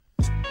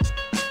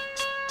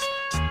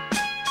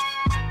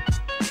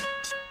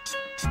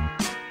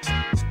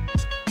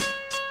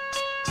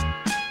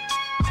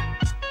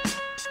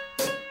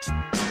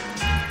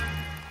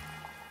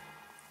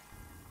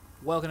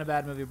Welcome to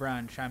Bad Movie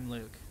Brunch. I'm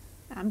Luke.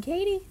 I'm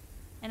Katie.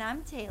 And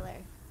I'm Taylor.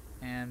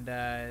 And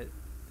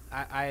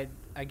I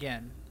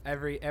again,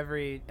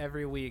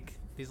 every week,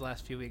 these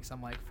last few weeks,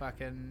 I'm like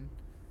fucking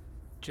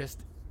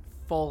just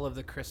full of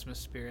the Christmas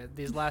spirit.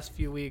 These last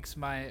few weeks,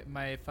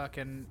 my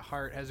fucking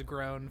heart has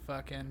grown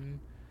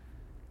fucking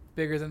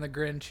bigger than the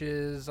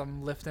Grinch's.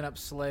 I'm lifting up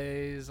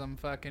sleighs. I'm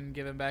fucking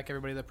giving back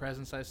everybody the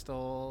presents I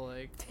stole.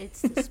 Like,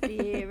 it's the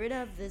spirit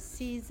of the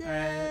season.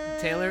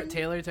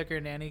 Taylor took her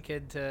nanny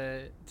kid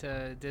to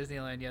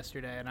Disneyland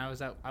yesterday, and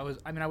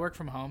I work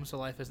from home, so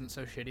life isn't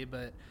so shitty,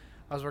 but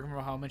I was working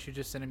from home, and she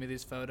just sending me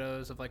these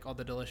photos of like all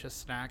the delicious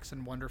snacks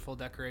and wonderful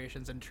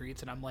decorations and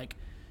treats, and I'm like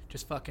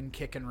just fucking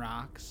kicking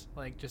rocks,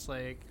 like just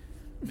like,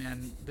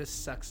 man, this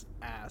sucks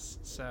ass.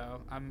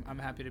 So I'm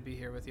happy to be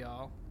here with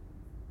y'all.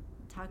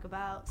 Talk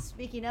about,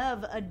 speaking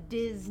of a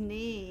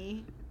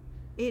Disney,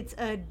 it's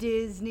a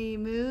Disney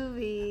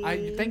movie.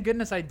 Thank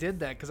goodness I did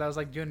that, because I was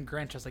like doing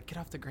Grinch. I was like, get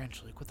off the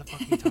Grinch, Luke. What the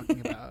fuck are you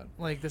talking about?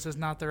 Like, this is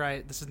not the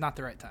right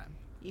time.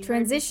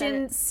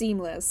 Transition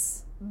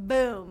seamless.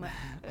 Boom.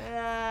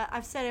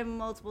 I've said it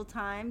multiple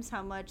times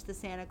how much the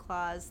Santa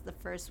Claus, the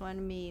first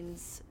one,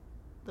 means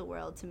the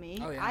world to me.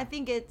 Oh, yeah. I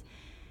think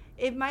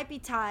it might be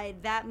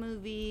tied. That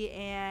movie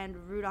and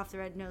Rudolph the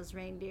Red-Nosed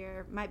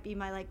Reindeer might be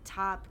my like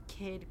top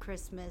kid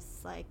Christmas.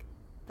 Like,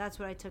 that's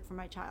what I took from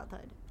my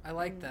childhood. I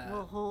like that.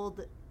 Will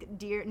hold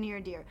near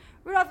and dear.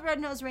 Rudolph the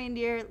Red-Nosed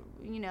Reindeer,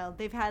 you know,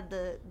 they've had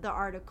the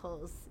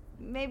articles.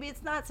 Maybe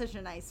it's not such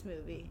a nice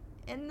movie.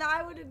 And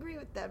I would agree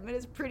with them. It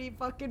is pretty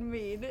fucking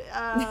mean.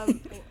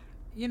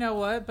 You know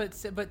what?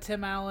 But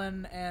Tim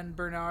Allen and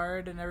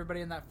Bernard and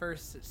everybody in that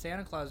first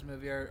Santa Claus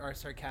movie are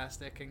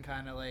sarcastic and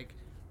kind of like,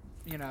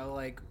 you know,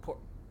 like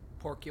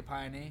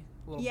porcupine-y,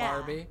 little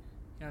Barbie.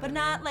 You know but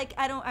not mean? Like,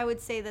 I would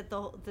say that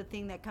the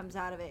thing that comes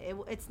out of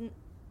it's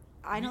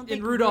I don't think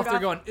in Rudolph they're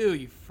going, ooh,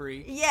 you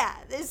freak. Yeah,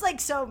 it's like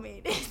so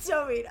mean. It's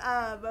so mean.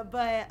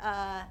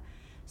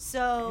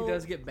 So he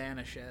does get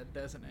banished,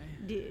 doesn't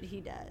he? Dude, he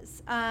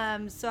does.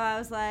 So I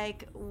was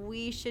like,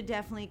 we should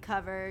definitely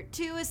cover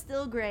 2 is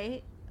still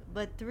great,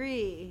 but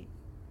 3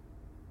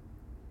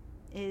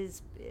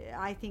 is,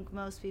 I think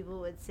most people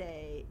would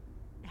say,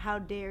 how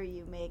dare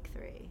you make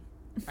 3?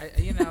 I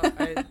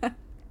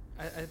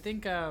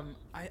think I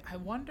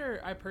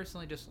wonder. I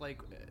personally just like.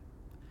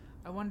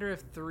 I wonder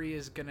if 3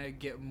 is gonna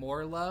get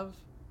more love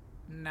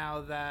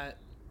now that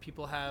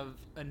people have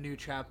a new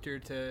chapter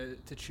to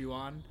chew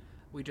on.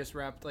 We just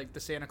wrapped, like, the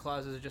Santa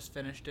Claus has just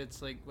finished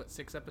its, like,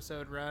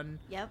 6-episode run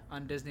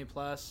on Disney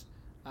Plus.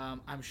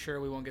 I'm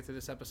sure we won't get through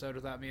this episode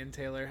without me and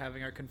Taylor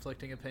having our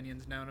conflicting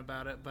opinions known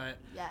about it, but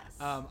yes.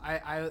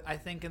 I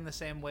think in the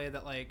same way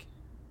that, like,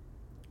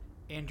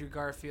 Andrew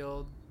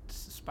Garfield's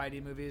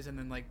Spidey movies and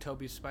then, like,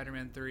 Tobey's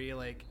Spider-Man 3,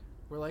 like,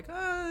 we're like,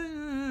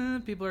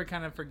 people are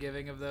kind of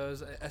forgiving of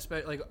those,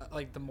 especially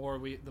like the more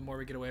we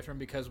get away from,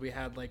 because we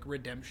had like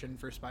redemption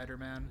for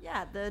Spider-Man.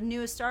 Yeah, the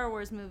newest Star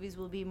Wars movies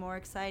will be more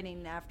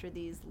exciting after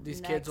these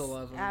kids will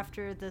love them.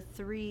 After the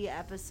 3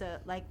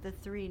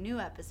 new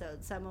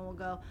episodes, someone will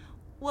go,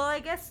 well, I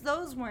guess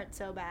those weren't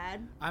so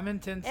bad. I'm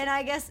intense. And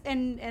I guess,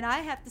 and I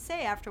have to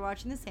say, after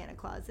watching the Santa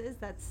Clauses,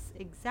 that's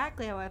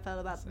exactly how I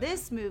felt about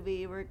this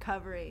movie we're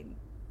covering.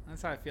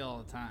 That's how I feel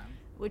all the time.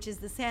 Which is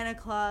the Santa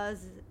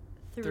Claus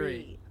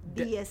 3.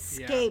 The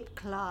Escape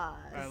Clause.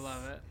 I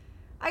love it.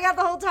 I got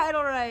the whole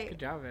title right. Good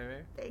job,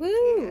 baby. Thank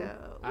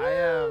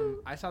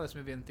you. I saw this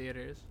movie in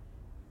theaters.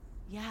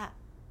 Yeah.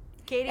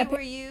 Katie, were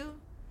you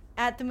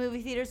at the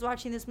movie theaters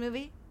watching this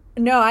movie?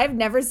 No, I've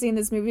never seen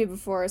this movie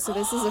before, so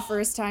this is the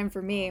first time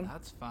for me. Oh,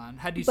 that's fun.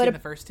 Had you seen the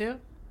first 2?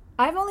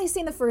 I've only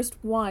seen the first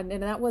one,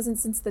 and that wasn't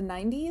since the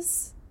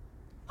 90s.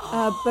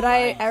 But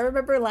I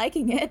remember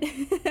liking it.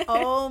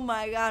 Oh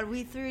my God,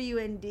 we threw you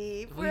in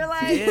deep. We're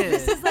like, did.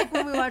 This is like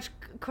when we watched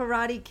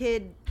Karate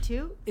Kid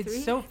 2? It's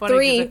 3? so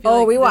funny. 3.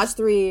 Oh, we watched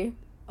 3.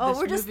 Oh,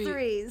 we're just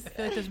 3s. I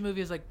feel like this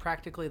movie is like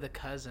practically the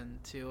cousin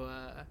to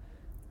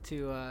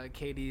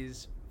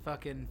Katie's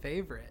fucking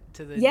favorite.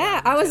 To the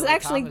I was Taylor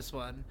actually Thomas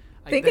one.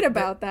 Like, thinking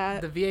about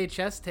that. The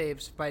VHS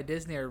tapes by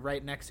Disney are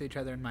right next to each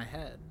other in my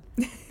head.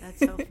 That's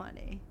so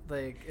funny.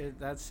 Like,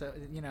 that's so,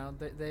 you know,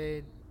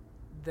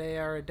 they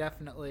are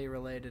definitely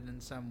related in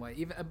some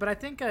way. But I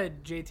think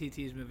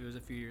JTT's movie was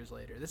a few years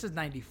later. This is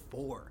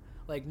 94.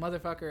 Like,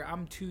 motherfucker,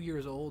 I'm 2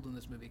 years old when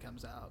this movie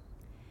comes out.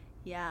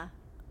 Yeah.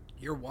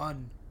 You're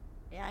 1.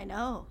 Yeah, I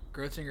know.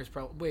 Grotzinger's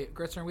probably... Wait,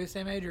 Grotzinger, are we the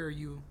same age, or are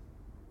you...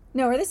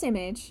 No, we're the same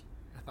age.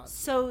 I thought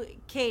so.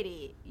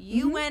 Katie,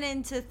 you went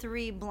into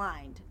 3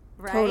 blind,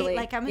 right? Totally.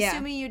 Like, I'm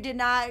assuming you did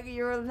not...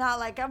 You were not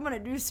like, I'm going to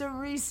do some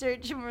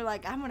research, and we're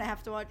like, I'm going to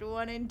have to watch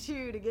 1 and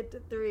 2 to get to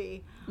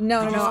 3.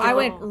 No. I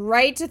went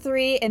right to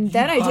 3, and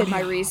then I did my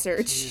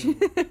research.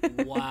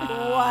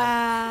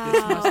 Wow.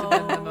 This must have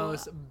been the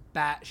most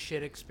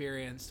batshit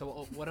experience.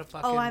 So what a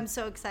fucking... Oh, I'm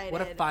so excited.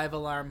 What a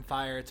 5-alarm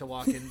fire to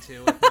walk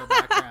into with no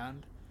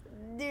background.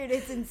 Dude,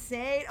 it's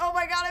insane. Oh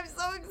my God, I'm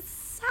so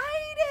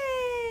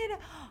excited.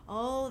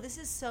 Oh, this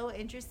is so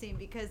interesting,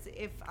 because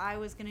if I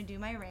was going to do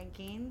my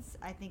rankings,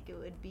 I think it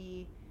would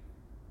be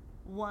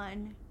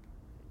 1,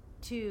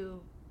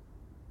 2,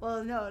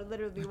 Well, no, it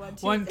literally be 1,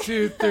 2, 1,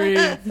 2, 3,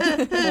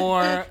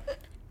 4,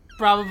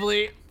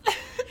 probably.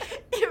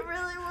 It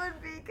really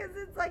would be, because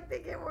it's like they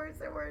get worse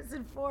and worse.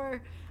 And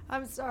 4,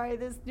 I'm sorry,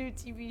 this new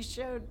TV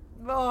show,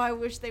 oh, I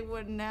wish they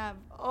wouldn't have.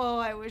 Oh,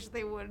 I wish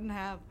they wouldn't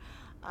have.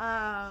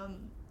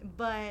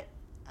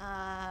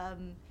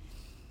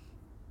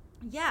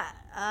 Yeah,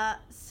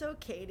 so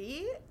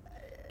Katie.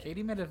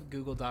 Katie made a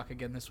Google Doc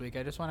again this week.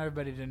 I just want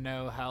everybody to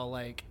know how,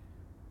 like,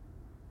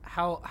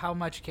 how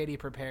much Katie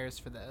prepares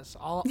for this.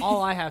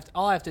 All I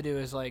have to do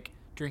is, like,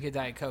 drink a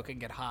Diet Coke and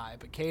get high.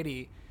 But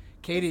Katie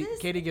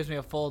gives me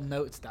a full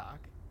notes doc.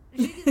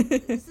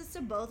 Is this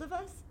to both of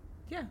us?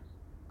 Yeah.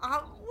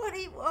 What?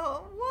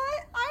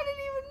 I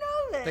didn't even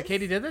know this. That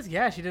Katie did this?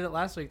 Yeah, she did it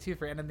last week too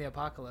for End of the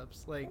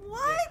Apocalypse. Like,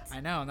 what?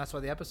 I know, and that's why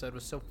the episode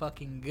was so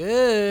fucking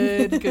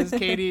good. Because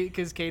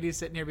Katie's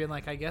sitting here being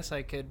like, I guess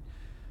I could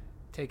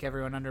take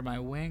everyone under my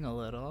wing a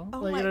little. Oh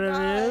like, my you know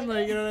what I mean? God.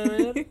 Like, you know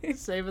what I mean?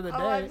 Saving the day.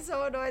 Oh, I'm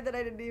so annoyed that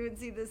I didn't even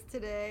see this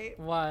today.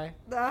 Why?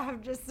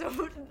 I'm just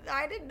so.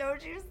 I didn't know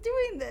she was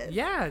doing this.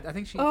 Yeah, I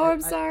think she. Oh,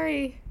 I'm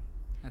sorry.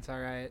 That's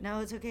all right. No,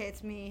 it's okay.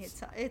 It's me.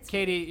 It's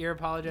Katie, you're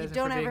apologizing You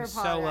don't for being ever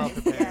so well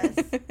apologize.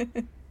 prepared.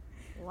 Yes.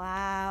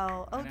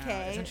 Wow. I know.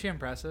 Okay. Isn't she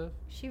impressive?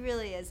 She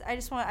really is.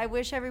 I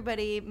wish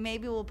everybody.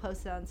 Maybe we'll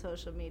post it on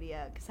social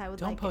media because I would.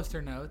 Don't like post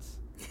her notes.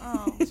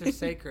 Oh. These are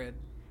sacred.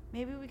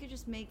 Maybe we could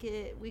just make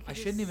it. I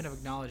shouldn't even have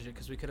acknowledged it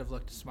because we could have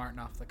looked smart and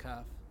off the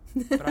cuff.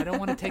 But I don't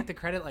want to take the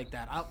credit like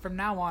that. From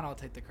now on, I'll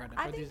take the credit.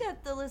 I think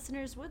that the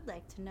listeners would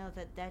like to know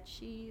that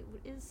she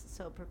is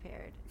so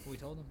prepared. We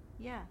told them.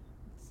 Yeah.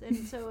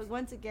 And so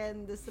once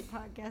again, this is a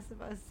podcast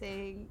of us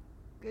saying,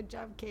 "Good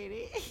job,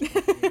 Katie."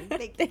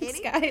 Thank you, Thanks,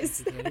 Katie.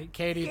 guys.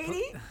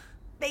 Katie.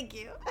 Thank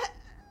you.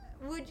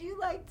 Would you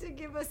like to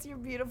give us your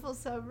beautiful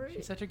summary?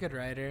 She's such a good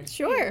writer.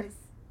 Sure. Yes.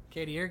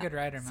 Katie, you're a good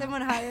writer, man.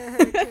 Someone hire her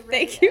to Thank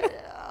write you.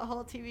 a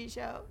whole TV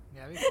show.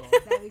 Yeah, that'd be cool.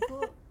 That'd be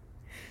cool.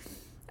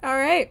 All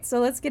right,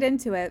 so let's get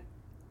into it.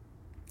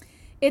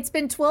 It's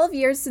been 12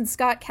 years since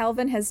Scott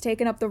Calvin has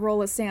taken up the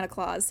role as Santa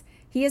Claus.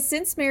 He has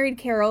since married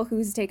Carol,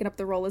 who's taken up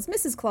the role as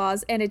Mrs.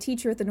 Claus and a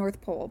teacher at the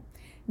North Pole.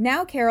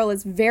 Now Carol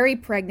is very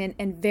pregnant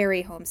and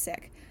very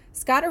homesick.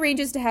 Scott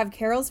arranges to have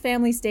Carol's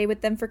family stay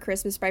with them for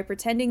Christmas by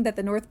pretending that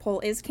the North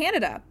Pole is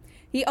Canada.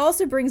 He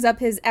also brings up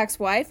his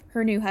ex-wife,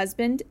 her new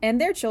husband, and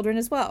their children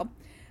as well.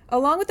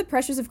 Along with the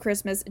pressures of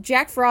Christmas,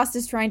 Jack Frost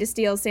is trying to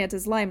steal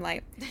Santa's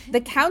limelight.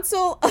 The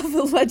Council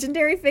of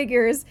Legendary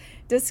Figures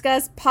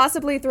discuss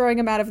possibly throwing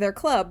him out of their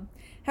club.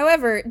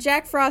 However,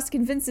 Jack Frost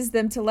convinces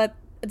them to let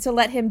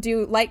him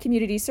do light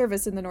community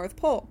service in the North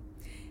Pole.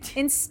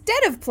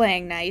 Instead of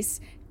playing nice,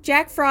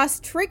 Jack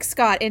Frost tricks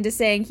Scott into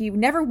saying he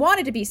never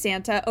wanted to be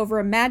Santa over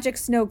a magic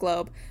snow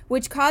globe,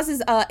 which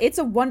causes a It's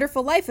a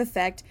Wonderful Life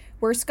effect,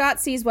 where Scott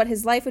sees what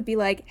his life would be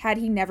like had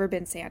he never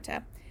been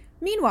Santa.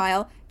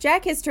 Meanwhile,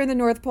 Jack has turned the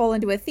North Pole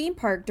into a theme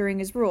park during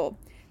his rule.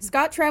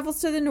 Scott travels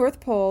to the North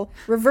Pole,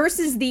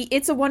 reverses the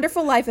It's a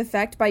Wonderful Life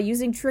effect by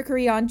using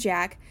trickery on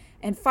Jack,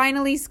 and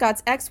finally,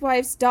 Scott's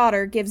ex-wife's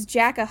daughter gives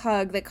Jack a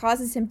hug that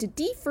causes him to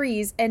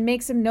defreeze and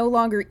makes him no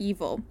longer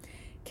evil.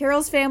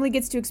 Carol's family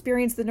gets to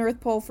experience the North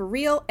Pole for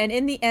real, and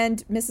in the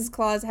end, Mrs.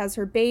 Claus has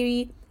her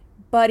baby,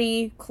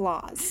 Buddy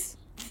Claus.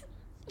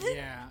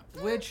 Yeah,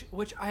 which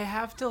I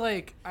have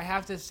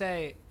to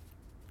say,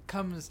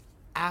 comes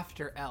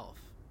after Elf,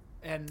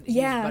 and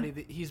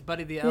he's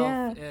Buddy the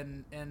Elf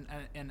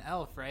in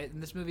Elf, right?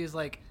 And this movie is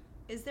like.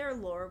 Is there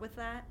lore with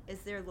that?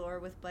 Is there lore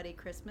with Buddy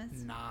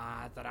Christmas?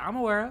 Not that I'm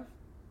aware of.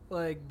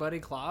 Like Buddy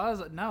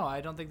Claus? No, I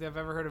don't think I've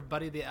ever heard of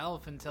Buddy the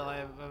Elf until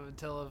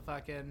a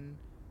fucking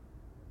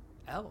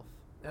Elf,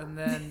 and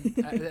then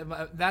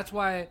that's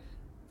why.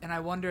 And I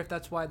wonder if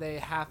that's why they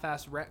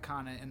half-ass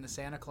retcon it in the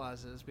Santa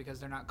Clauses, because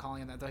they're not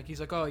calling him that. Like,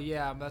 he's like, oh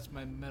yeah, that's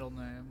my middle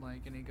name.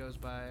 Like, and he goes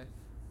by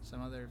some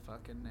other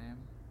fucking name.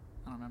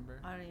 I don't remember.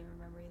 I don't even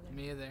remember either.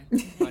 Me either.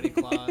 Buddy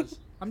Claus.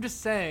 I'm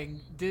just saying,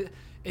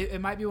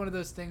 it might be one of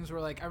those things where,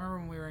 like, I remember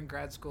when we were in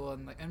grad school,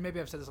 and maybe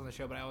I've said this on the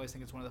show, but I always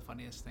think it's one of the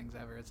funniest things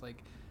ever. It's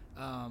like,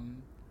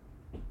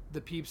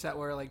 the peeps that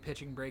were like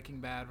pitching Breaking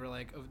Bad were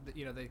like,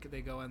 you know,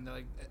 they go in, they're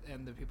like,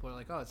 and the people are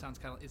like, oh, it sounds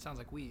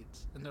like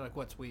Weeds, and they're like,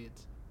 what's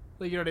Weeds?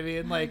 Like, you know what I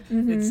mean? Like,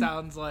 It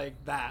sounds like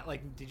that.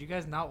 Like, did you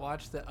guys not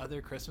watch the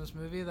other Christmas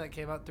movie that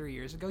came out 3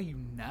 years ago? You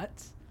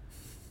nuts?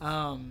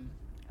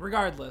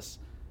 Regardless.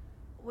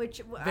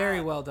 Which very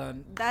well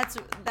done. That's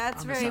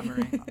very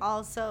summary.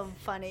 Also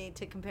funny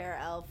to compare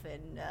Elf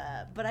and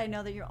but I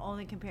know that you're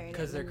only comparing it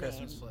because they're the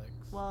Christmas name. flicks.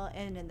 Well,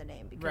 and in the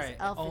name because right.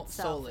 Elf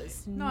itself solely.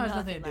 is no, it has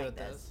nothing to do like with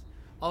this.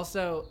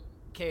 Also,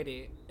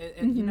 Katie,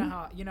 you know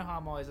how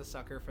I'm always a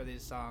sucker for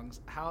these songs.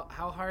 How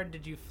hard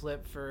did you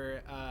flip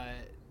for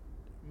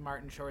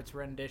Martin Short's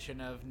rendition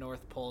of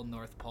North Pole,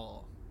 North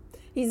Pole?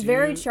 He's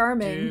very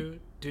charming.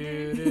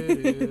 Dude,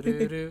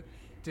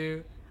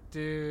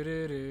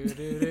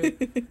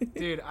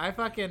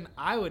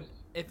 I would,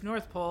 if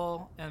North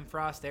Pole and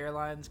Frost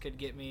Airlines could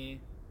get me,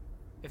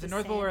 if the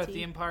North Pole were a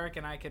theme park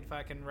and I could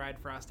fucking ride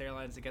Frost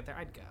Airlines to get there,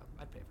 I'd go.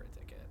 I'd pay for a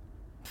ticket.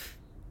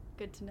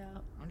 Good to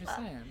know. I'm just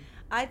saying.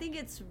 I think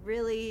it's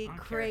really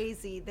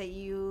crazy that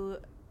you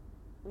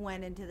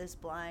went into this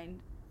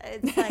blind.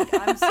 It's like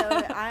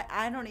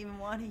I don't even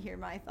want to hear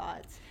my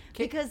thoughts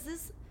because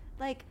this,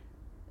 like,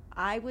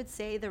 I would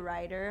say the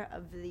writer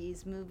of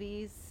these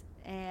movies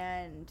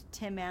and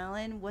Tim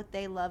Allen, what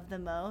they love the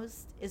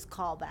most is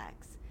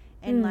callbacks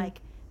and like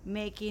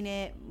making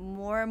it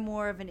more and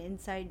more of an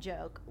inside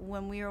joke.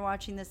 When we were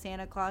watching the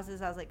Santa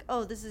Clauses, I was like,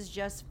 oh, this is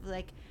just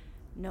like,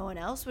 no one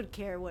else would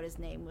care what his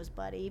name was,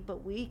 Buddy,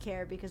 but we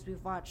care because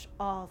we've watched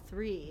all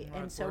three,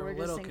 and so we're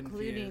just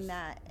including confused.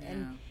 That.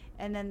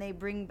 And then they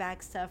bring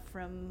back stuff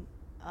from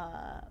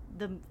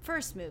the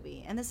first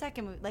movie and the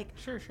second movie, like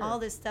all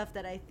this stuff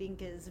that I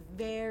think is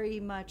very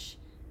much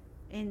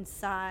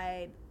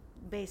inside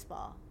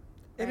baseball.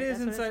 Right? It is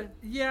inside,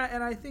 yeah.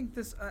 And I think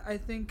this, I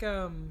think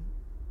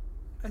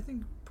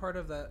part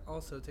of that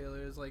also,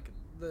 Taylor, is like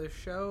the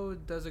show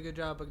does a good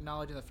job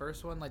acknowledging the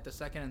first one, like the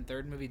second and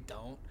third movie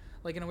don't.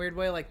 Like, in a weird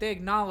way, like, they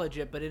acknowledge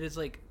it, but it is,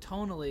 like,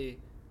 tonally,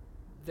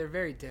 they're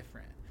very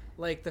different.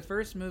 Like, the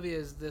first movie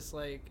is this,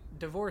 like,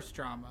 divorce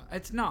drama.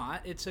 It's not.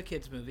 It's a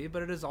kid's movie,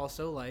 but it is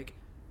also, like,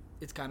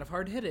 it's kind of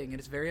hard-hitting, and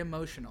it's very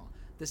emotional.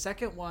 The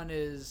second one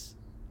is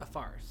a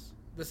farce.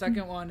 The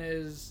second one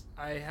is,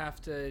 I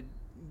have to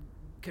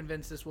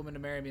convince this woman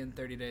to marry me in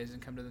 30 days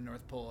and come to the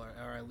North Pole,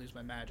 or I lose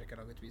my magic and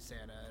I'll get to be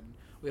Santa, and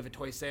we have a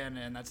toy Santa,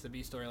 and that's the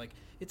B story. Like,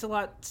 it's a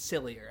lot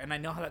sillier, and I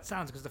know how that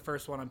sounds because the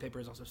first one on paper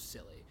is also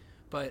silly.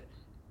 But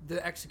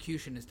the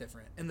execution is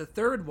different. And the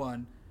third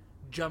one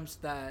jumps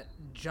the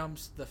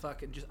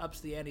fucking, just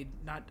ups the ante.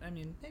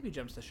 Maybe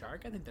jumps the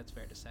shark. I think that's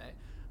fair to say.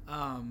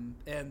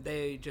 And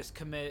they just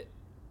commit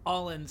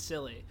all in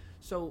silly.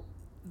 So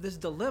this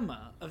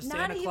dilemma of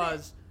Santa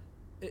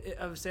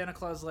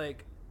Claus,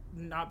 like,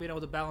 not being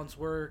able to balance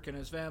work and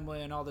his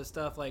family and all this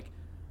stuff, like,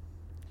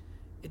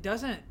 it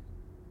doesn't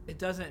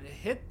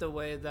hit the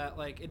way that,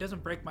 like, it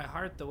doesn't break my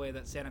heart the way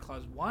that Santa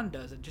Claus 1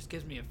 does. It just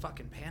gives me a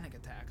fucking panic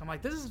attack. I'm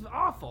like, this is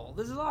awful.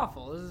 This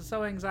is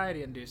so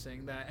anxiety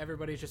inducing that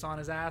everybody's just on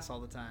his ass all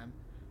the time.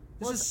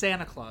 This is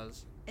Santa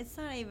Claus. It's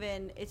not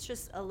even, it's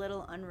just a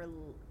little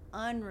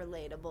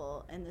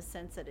unrelatable in the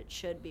sense that it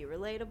should be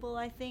relatable,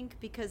 I think,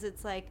 because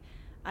it's like,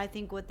 I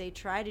think what they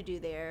try to do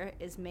there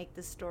is make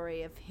the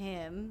story of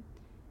him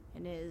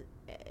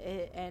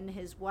and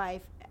his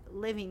wife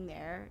living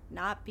there,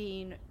 not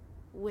being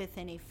with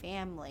any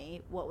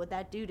family. What would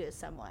that do to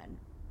someone,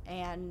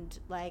 and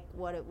like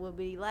what it would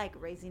be like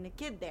raising a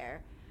kid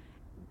there,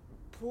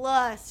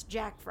 plus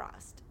Jack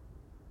Frost.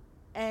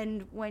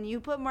 And when you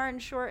put Martin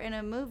Short in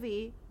a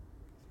movie,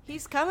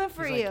 he's coming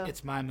for you. Like,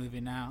 it's my movie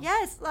now.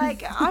 Yes,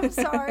 like, I'm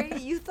sorry,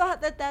 you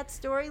thought that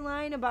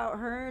storyline about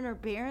her and her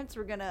parents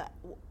were gonna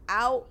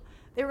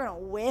they were gonna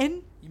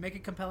win. You make a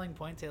compelling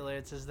point, Taylor.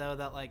 It's as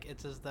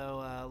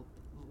though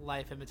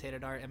life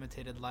imitated art,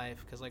 imitated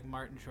life, because like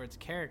Martin Short's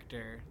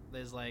character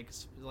is like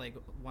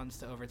wants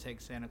to overtake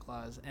Santa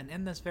Claus, and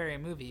in this very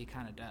movie he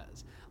kind of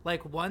does.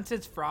 Like, once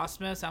it's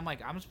Frostmas, I'm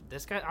like, I'm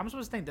supposed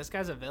to think this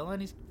guy's a villain.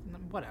 He's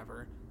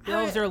whatever. The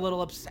elves are a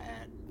little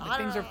upset. Like,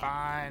 things are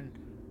fine.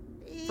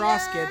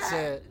 Frost gets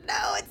it.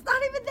 No, it's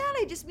not even that.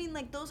 I just mean,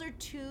 like, those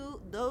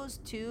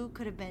two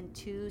could have been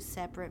two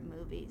separate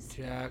movies.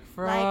 Jack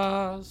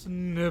Frost,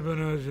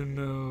 nipping at your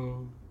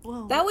nose.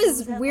 Whoa, that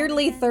was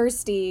weirdly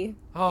thirsty.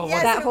 Oh,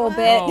 yes, that whole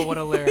bit. Oh, what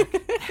a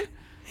lyric.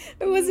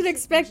 I wasn't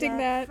expecting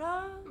Jack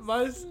that.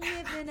 Frost,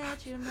 nipping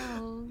at your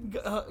nose.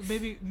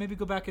 Maybe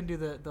go back and do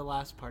the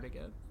last part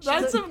again.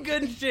 That's some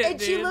good shit, and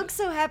dude. She looks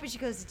so happy. She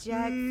goes,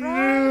 Jack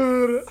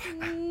Frost,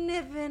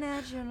 nipping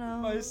at your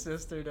nose. My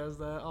sister does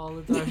that all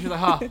the time. She's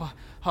like,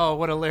 oh,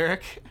 what a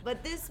lyric.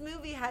 But this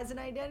movie has an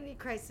identity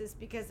crisis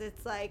because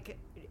it's like,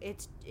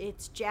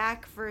 it's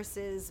Jack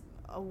versus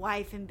a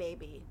wife and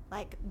baby.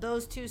 Like,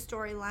 those two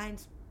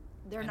storylines,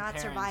 they're not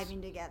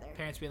surviving together.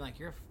 Parents being like,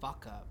 you're a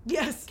fuck up.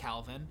 Yes.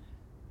 Calvin.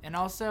 And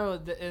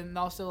also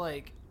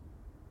like,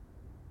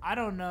 I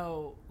don't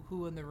know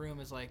who in the room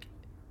is like,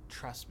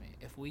 trust me,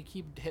 if we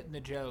keep hitting the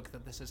joke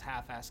that this is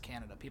half-ass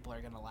Canada, people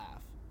are going to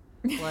laugh.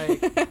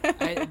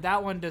 Like,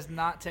 that one does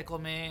not tickle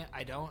me.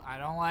 I don't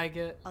like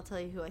it. I'll tell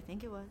you who I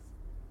think it was.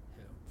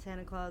 Who?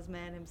 Santa Claus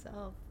man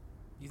himself.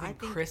 You think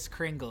Kris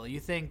Kringle. You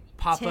think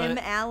Papa... Tim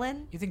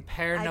Allen. You think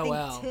Père Noël.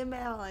 I think Tim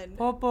Allen.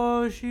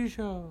 Papa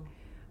Shisha.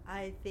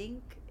 I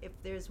think if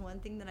there's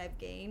one thing that I've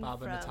gained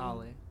Bob and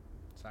Natalie.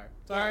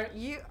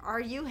 Sorry. Are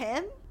you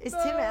him? Is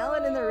Tim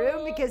Allen in the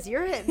room? Because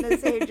you're hitting the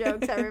same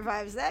jokes every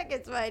 5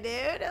 seconds, my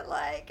dude. And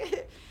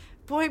like,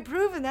 point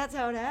proven, that's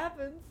how it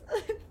happens.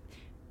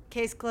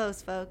 Case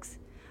closed, folks.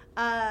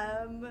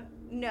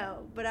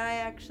 No, but I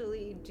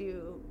actually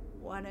do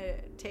want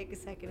to take a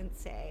second and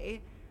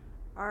say,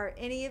 are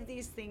any of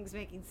these things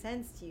making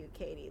sense to you,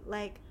 Katie?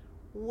 Like,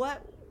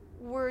 what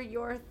were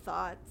your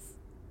thoughts?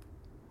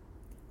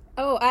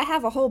 Oh, I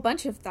have a whole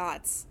bunch of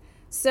thoughts.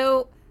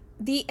 So,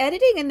 the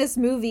editing in this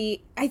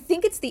movie, I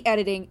think it's the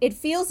editing, it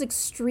feels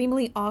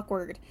extremely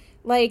awkward.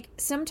 Like,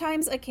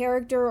 sometimes a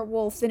character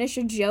will finish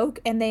a joke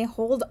and they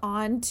hold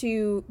on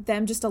to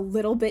them just a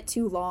little bit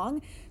too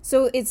long.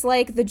 So it's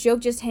like the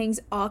joke just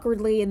hangs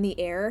awkwardly in the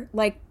air,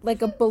 like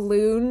a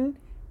balloon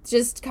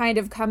just kind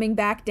of coming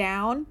back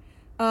down.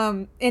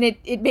 And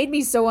it made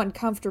me so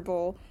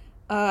uncomfortable.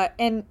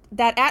 And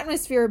that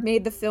atmosphere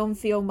made the film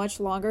feel much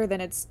longer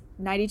than its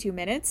 92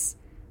 minutes.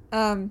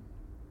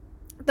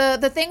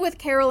 The thing with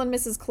Carol and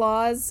Mrs.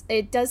 Claus,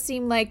 it does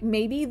seem like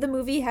maybe the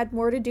movie had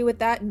more to do with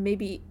that and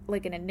maybe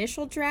like an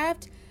initial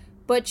draft,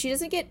 but she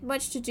doesn't get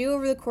much to do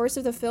over the course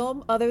of the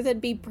film other than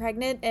be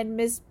pregnant and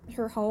miss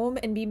her home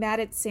and be mad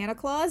at Santa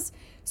Claus.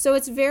 So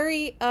it's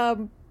very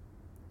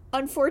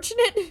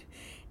unfortunate.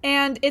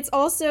 And it's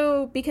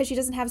also, because she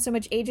doesn't have so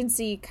much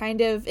agency,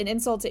 kind of an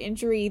insult to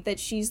injury that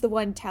she's the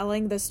one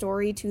telling the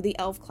story to the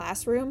elf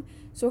classroom.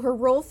 So her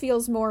role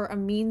feels more a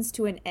means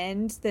to an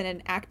end than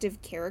an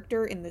active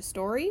character in the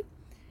story.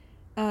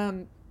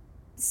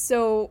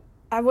 So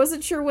I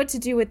wasn't sure what to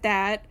do with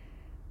that.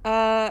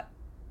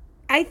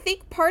 I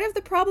think part of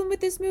the problem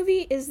with this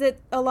movie is that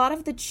a lot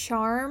of the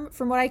charm,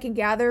 from what I can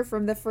gather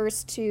from the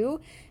first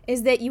two,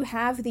 is that you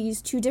have these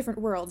two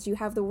different worlds. You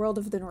have the world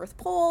of the North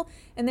Pole,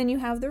 and then you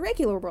have the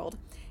regular world.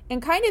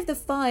 And kind of the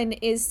fun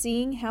is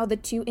seeing how the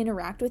two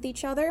interact with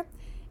each other.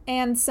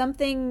 And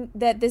something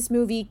that this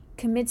movie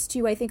commits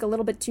to, I think, a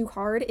little bit too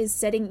hard is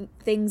setting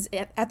things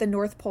at the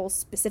North Pole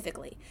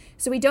specifically.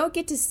 So we don't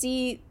get to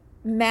see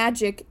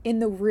magic in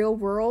the real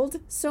world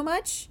so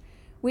much.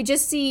 We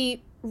just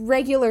see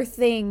regular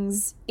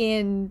things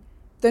in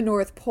the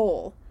North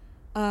Pole,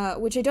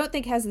 which I don't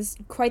think has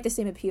quite the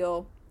same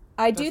appeal.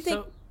 I do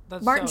think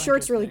Martin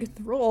Short's really good at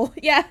the role.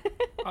 Yeah.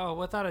 Oh,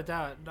 without a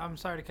doubt. I'm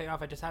sorry to cut you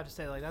off. I just have to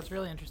say, like, that's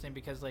really interesting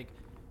because, like,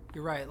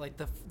 you're right. Like,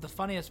 the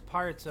funniest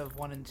parts of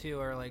 1 and 2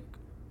 are, like,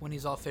 when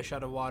he's all fish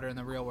out of water in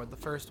the real world. The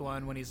first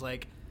one, when he's,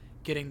 like,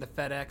 getting the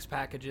FedEx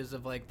packages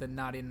of, like, the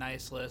naughty and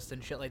nice list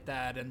and shit like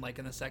that. And, like,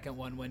 in the second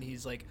one, when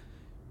he's, like,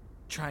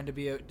 trying to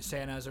be a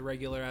Santa as a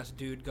regular-ass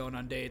dude going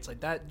on dates. Like,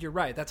 that, you're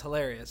right. That's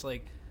hilarious.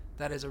 Like,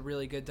 that is a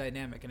really good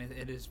dynamic, and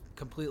it is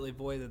completely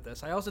void of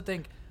this. I also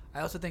think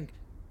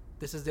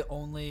this is the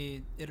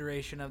only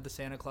iteration of the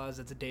Santa Claus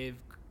that's a Dave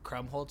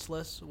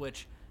Krumholtz-less,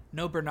 which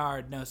no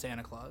Bernard, no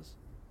Santa Claus.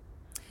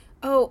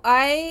 Oh,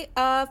 I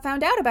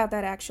found out about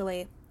that,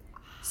 actually.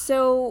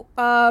 So,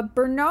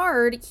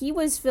 Bernard, he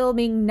was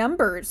filming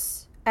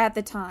Numbers at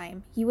the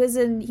time. He was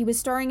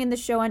starring in the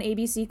show on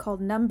ABC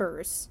called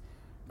Numbers,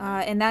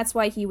 and that's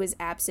why he was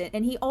absent.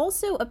 And he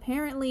also,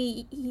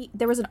 apparently,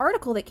 there was an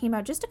article that came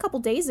out just a couple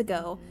days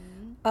ago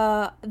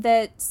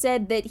that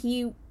said that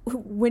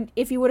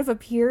if he would have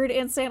appeared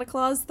in Santa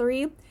Claus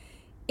 3,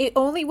 it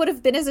only would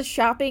have been as a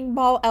shopping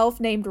mall elf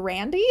named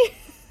Randy.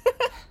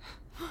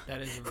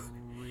 That is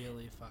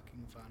really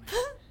fucking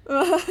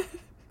funny.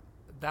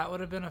 That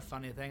would have been a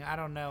funny thing. I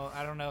don't know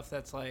if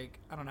that's like,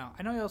 I don't know.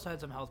 I know he also had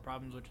some health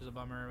problems, which is a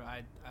bummer.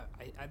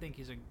 I think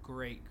he's a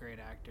great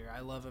actor.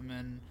 I love him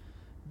in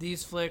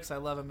these flicks. I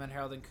love him in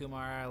Harold and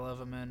Kumar. I love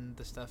him in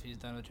the stuff he's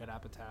done with Judd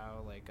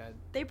Apatow.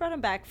 They brought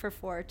him back for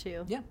 4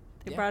 too. Yeah.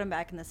 They brought him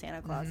back in the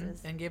Santa Clauses.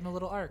 Mm-hmm. And gave him a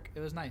little arc. It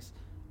was nice.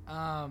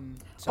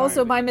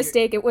 Also, my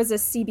mistake. It was a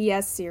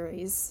CBS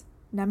series,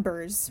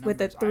 Numbers.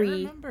 With a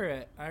 3.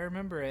 I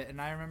remember it.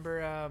 And I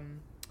remember,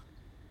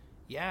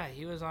 yeah,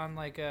 he was on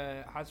like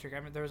a hot streak. I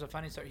remember there was a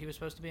funny story. He was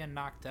supposed to be in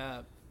Knocked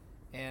Up.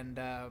 And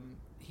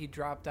he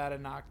dropped out of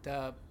Knocked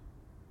Up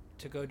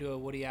to go do a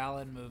Woody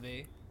Allen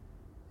movie.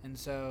 And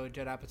so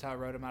Judd Apatow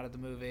wrote him out of the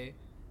movie.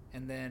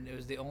 And then it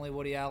was the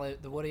Woody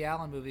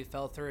Allen movie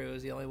fell through. It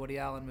was the only Woody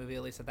Allen movie,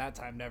 at least at that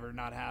time, never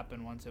not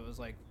happened once it was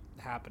like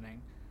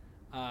happening.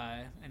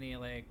 And he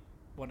like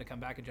wanted to come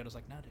back, and Judd was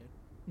like, "No,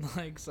 dude."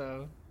 Like,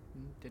 so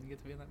didn't get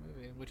to be in that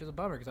movie, which is a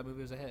bummer because that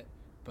movie was a hit.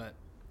 But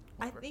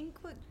whatever. I think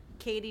what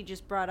Katie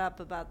just brought up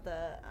about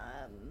the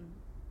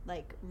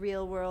like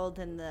real world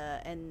and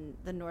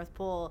the North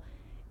Pole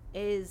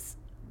is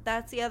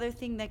that's the other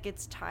thing that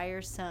gets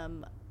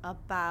tiresome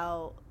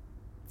about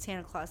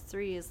Santa Claus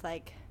 3 is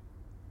like,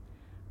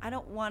 I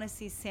don't want to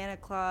see Santa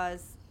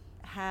Claus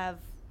have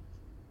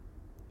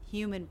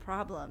human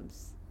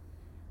problems.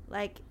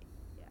 Like,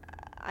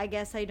 I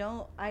guess I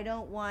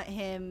don't want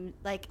him,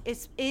 like,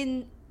 it's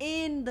in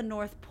the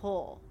North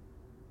Pole,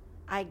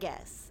 I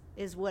guess,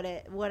 is what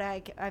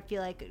I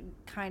feel like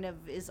kind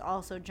of is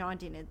also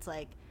jaunting. It's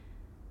like,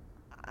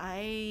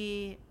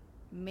 it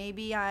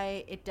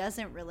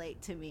doesn't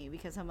relate to me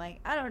because I'm like,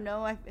 I don't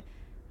know,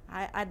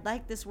 I'd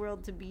like this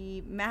world to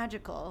be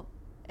magical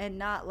and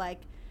not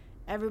like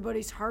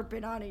everybody's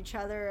harping on each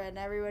other and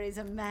everybody's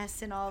a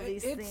mess and all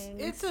these things.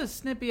 It's a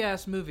snippy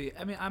ass movie.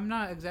 I mean, I'm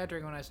not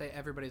exaggerating when I say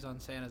everybody's on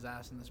Santa's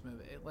ass in this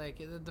movie. Like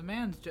the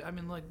man's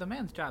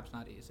job's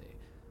not easy.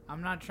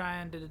 I'm not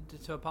trying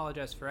to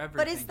apologize for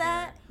everything.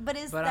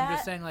 But I'm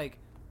just saying, like,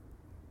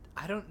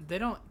 they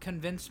don't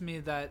convince me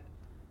that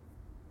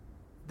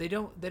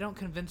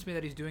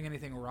he's doing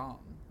anything wrong.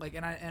 Like,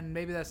 and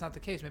maybe that's not the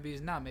case. Maybe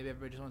he's not. Maybe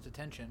everybody just wants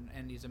attention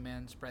and he's a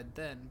man spread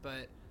thin.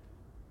 But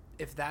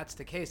if that's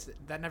the case,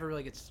 that never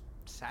really gets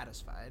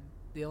satisfied.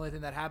 The only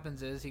thing that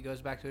happens is he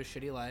goes back to his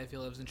shitty life. He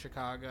lives in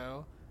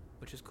Chicago,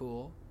 which is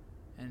cool,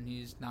 and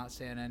he's not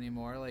Santa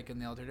anymore, like in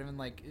the alternative. And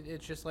like,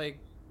 it's just like,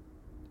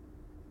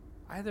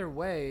 either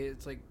way,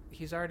 it's like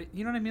he's already.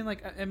 You know what I mean?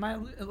 Like, am I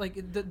like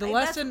the Like,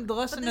 lesson? The but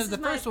lesson this of the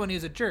is my- first one,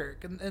 he's a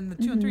jerk, and the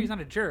 2 and 3, he's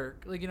not a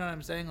jerk. Like, you know what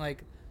I'm saying?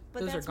 Like,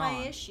 But those that's are gone.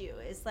 my issue.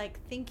 Is like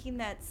thinking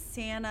that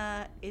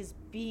Santa is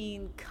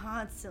being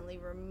constantly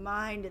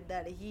reminded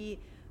that he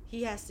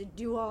has to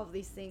do all of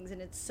these things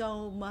and it's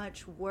so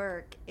much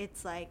work.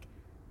 It's like,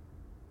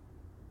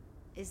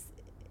 is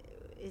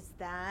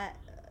that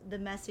the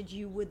message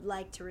you would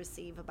like to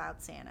receive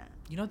about Santa?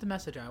 You know what the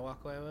message I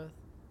walk away with?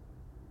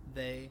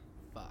 They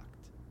fucked.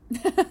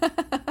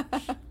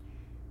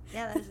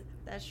 Yeah,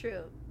 that's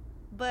true.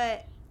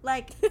 But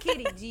like,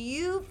 Katie, do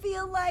you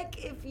feel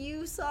like if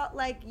you saw,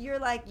 like,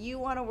 you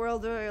want a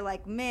world where you're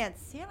like, man,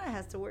 Santa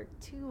has to work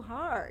too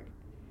hard.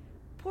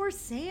 Poor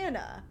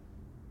Santa.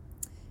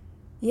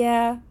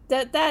 Yeah,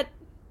 that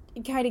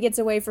kind of gets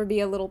away from me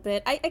a little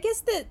bit. I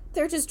guess that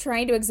they're just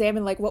trying to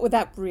examine, like, what would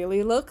that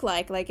really look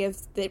like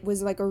if it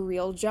was, like, a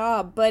real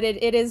job. But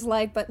it is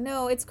like, but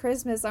no, it's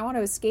Christmas. I want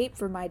to escape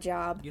from my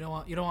job. You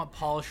don't want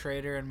Paul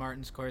Schrader and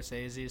Martin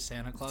Scorsese's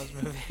Santa Claus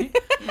movie.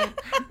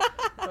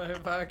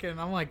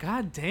 I'm like,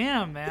 God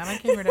damn, man! I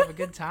came here to have a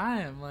good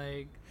time.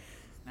 Like,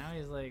 now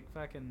he's like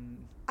fucking.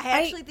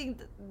 I actually think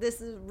that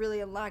this is really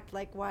unlocked,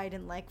 like, why I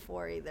didn't like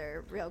 4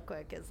 either, real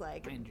quick, is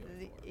like, I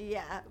enjoyed 4.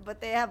 yeah, but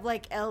they have,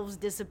 like, elves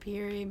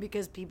disappearing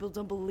because people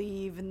don't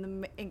believe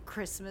in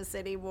Christmas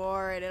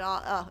anymore, and it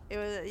all, it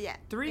was, yeah.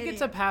 3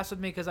 gets a pass with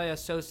me because I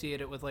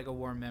associate it with, like, a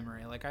warm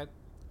memory. Like, I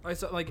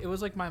saw, like, it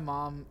was like my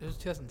mom, it was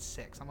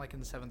 2006, I'm, like, in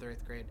the 7th or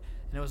 8th grade,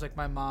 and it was, like,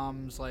 my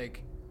mom's,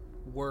 like,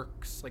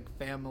 works, like,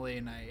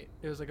 family night.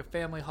 It was like a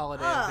family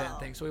holiday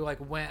event thing, so we, like,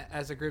 went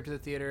as a group to the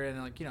theater, and,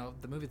 like, you know,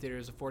 the movie theater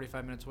is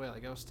 45 minutes away.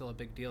 Like, it was still a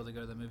big deal to go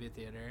to the movie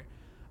theater.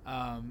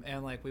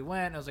 And, like, we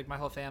went, it was, like, my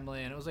whole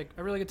family, and it was, like,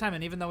 a really good time.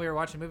 And even though we were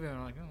watching the movie, we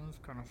were like, oh, this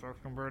kind of sucks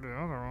compared to the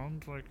other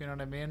ones. Like, you know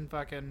what I mean?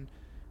 Fucking,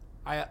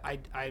 I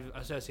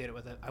associate it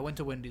with it. I went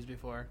to Wendy's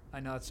before. I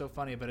know it's so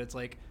funny, but it's,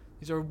 like,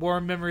 these are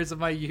warm memories of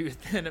my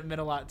youth, and it meant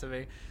a lot to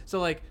me.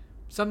 So, like,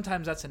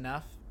 sometimes that's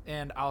enough,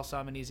 and also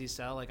I'm an easy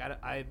sell. Like,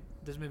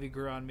 this movie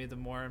grew on me the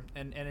more,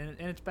 and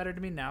it's better to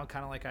me now,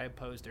 kind of like I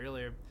posed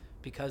earlier,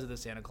 because of the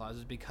Santa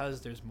Clauses,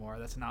 because there's more.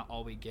 That's not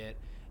all we get,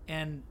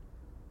 and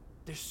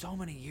there's so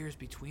many years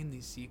between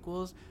these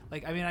sequels.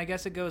 Like, I mean, I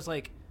guess it goes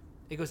 8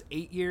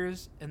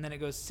 years, and then it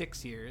goes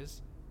 6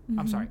 years. Mm-hmm.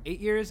 I'm sorry, 8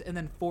 years, and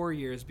then 4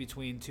 years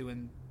between 2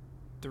 and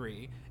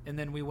 3, and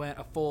then we went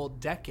a full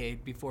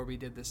decade before we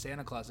did the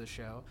Santa Clauses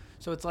show.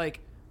 So it's like,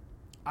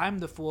 I'm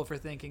the fool for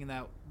thinking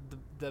that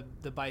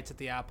the bites at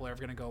the apple are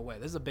going to go away.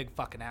 This is a big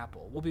fucking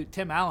apple.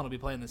 Tim Allen will be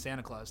playing the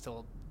Santa Claus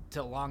till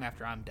long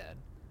after I'm dead.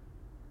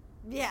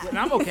 Yeah. And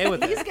I'm okay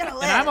with it. He's gonna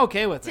live. And I'm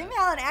okay with it. Tim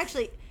Allen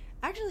actually,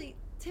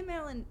 Tim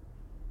Allen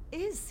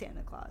is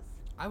Santa Claus.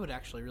 I would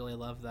actually really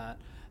love that.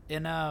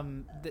 And I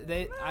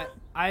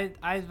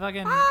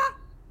fucking.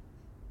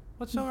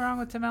 What's so wrong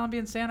with Tim Allen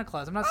being Santa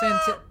Claus? I'm not saying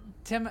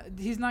Tim.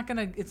 He's not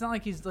gonna. It's not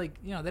like he's like,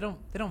 you know, they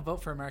don't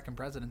vote for American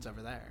presidents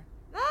over there.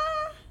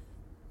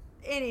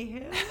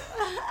 Anywho.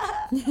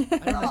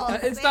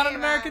 It's not an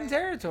American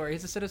territory.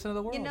 He's a citizen of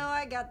the world. You know,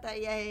 I got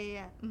that.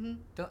 Yeah.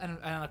 Mm-hmm.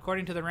 And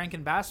according to the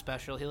Rankin Bass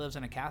special, he lives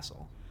in a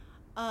castle.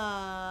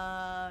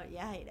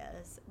 Yeah, he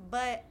does.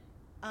 But,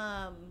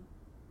 oh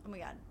my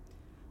God.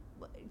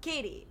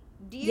 Katie,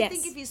 do you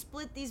think if you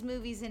split these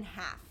movies in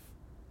half,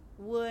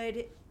 would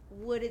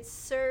it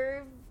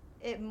serve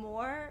it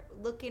more,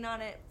 looking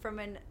on it from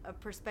a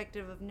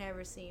perspective of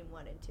never seeing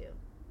 1 and 2?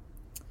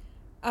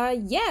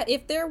 Yeah,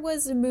 if there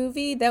was a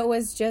movie that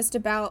was just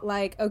about,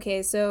 like,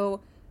 okay,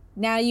 so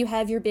now you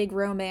have your big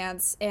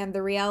romance and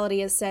the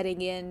reality is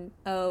setting in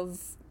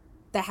of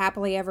the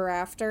happily ever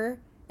after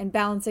and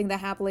balancing the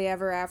happily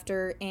ever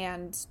after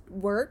and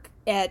work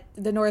at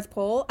the North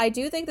Pole, I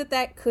do think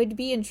that could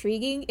be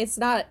intriguing. It's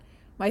not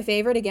my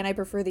favorite. Again, I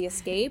prefer The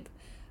Escape.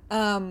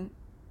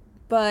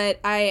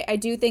 But I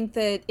do think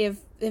that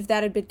if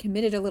that had been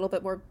committed a little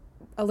bit more,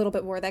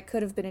 that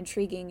could have been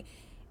intriguing.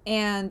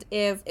 And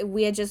if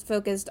we had just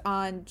focused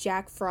on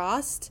Jack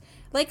Frost,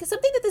 like,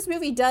 something that this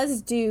movie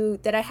does do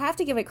that I have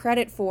to give it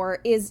credit for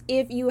is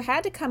if you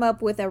had to come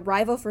up with a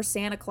rival for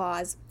Santa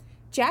Claus,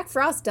 Jack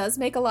Frost does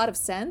make a lot of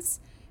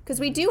sense, because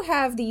we do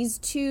have these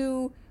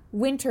 2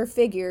 winter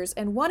figures,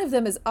 and one of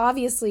them is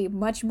obviously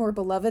much more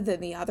beloved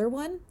than the other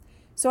one.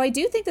 So I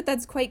do think that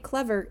that's quite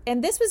clever.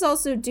 And this was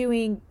also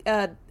doing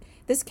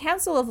this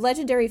Council of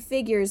Legendary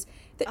Figures.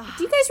 Do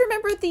you guys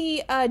remember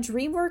the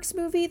DreamWorks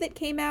movie that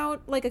came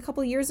out like a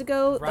couple years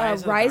ago? Rise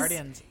of the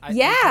Guardians.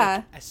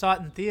 I saw it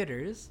in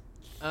theaters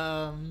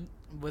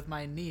with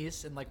my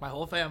niece and, like, my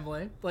whole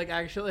family. Like,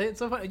 actually, it's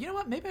so funny. You know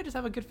what? Maybe I just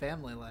have a good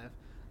family life.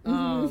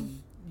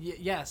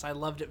 Yes, I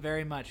loved it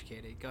very much,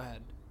 Katie. Go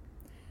ahead.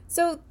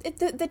 So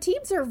the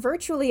teams are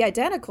virtually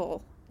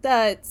identical.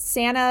 The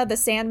Santa, the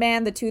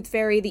Sandman, the Tooth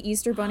Fairy, the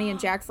Easter Bunny, and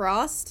Jack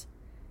Frost.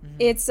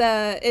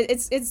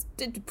 Mm-hmm. It's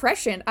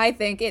depression, I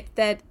think,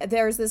 that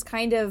there's this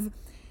kind of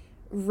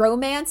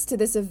romance to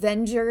this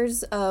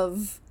Avengers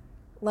of,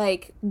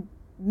 like,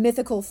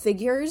 mythical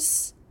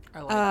figures.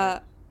 I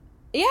like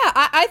it. Yeah,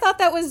 I thought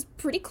that was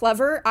pretty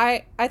clever.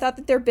 I thought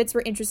that their bits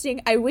were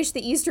interesting. I wish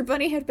the Easter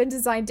Bunny had been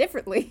designed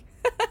differently.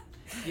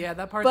 Yeah,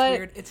 that part's But-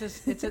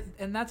 weird.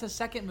 And that's a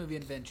second movie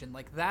invention.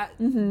 Like that,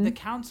 Mm-hmm. the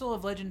Council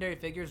of Legendary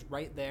Figures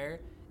right there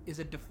is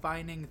a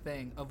defining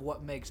thing of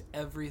what makes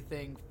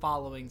everything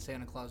following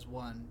Santa Claus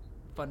 1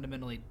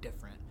 fundamentally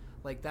different.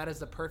 Like that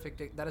is a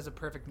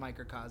perfect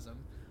microcosm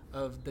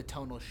of the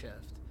tonal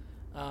shift.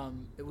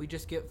 We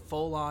just get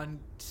full on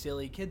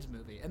silly kids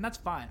movie, and that's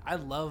fine. I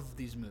love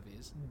these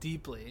movies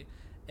deeply,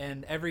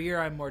 and every year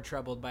I'm more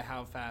troubled by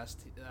how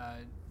fast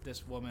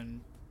this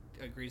woman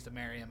agrees to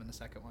marry him in the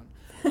second one.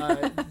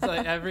 It's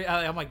like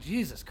I'm like,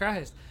 Jesus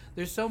Christ.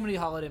 There's so many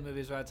holiday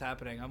movies where that's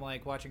happening. I'm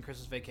like watching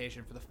Christmas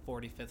Vacation for the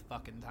 45th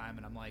fucking time,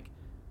 and I'm like,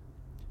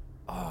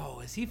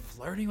 oh, is he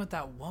flirting with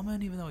that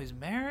woman even though he's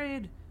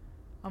married?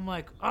 I'm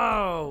like,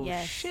 oh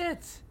Yes.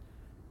 shit.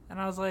 And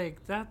I was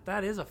like,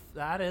 that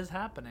is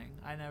happening.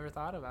 I never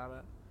thought about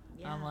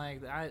it. Yeah. I'm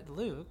like,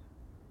 Luke.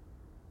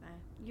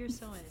 You're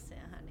so innocent,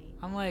 honey.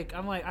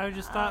 I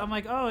just thought, I'm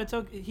like, oh, it's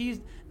okay. He's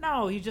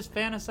just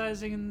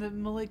fantasizing in the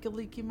Malika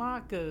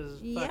Maka's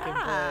fucking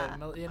Yeah.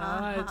 bed. You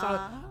know, it's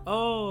all,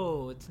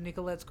 oh, it's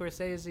Nicolette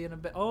Scorsese in a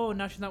bed. Oh,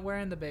 now she's not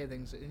wearing the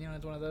bathing suit. You know,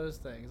 it's one of those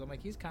things. I'm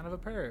like, he's kind of a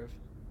perv.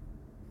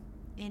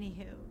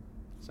 Anywho.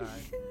 Sorry.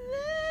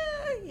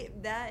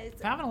 That is.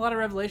 I'm having a lot of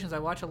revelations. I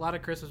watch a lot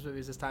of Christmas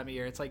movies this time of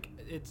year. It's like,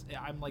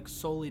 I'm like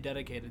solely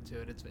dedicated to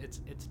it.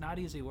 It's not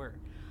easy work.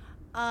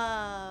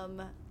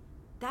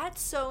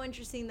 That's so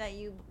interesting that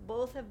you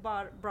both have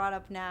brought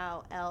up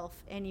now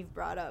Elf, and you've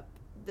brought up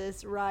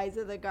this Rise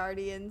of the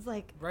Guardians.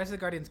 Like, Rise of the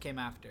Guardians came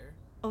after.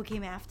 oh,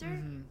 came after?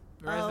 Mm-hmm.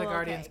 Rise of the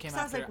Guardians came 'Cause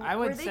I was after. like, I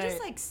would were they say, just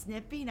like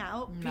snipping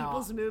out No.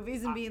 people's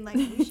movies and being like,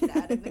 we should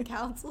add in the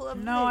council of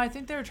No, I like,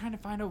 think they were trying to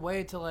find a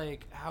way to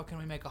like, how can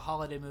we make a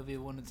holiday movie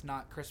when it's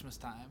not Christmas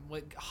time?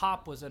 Like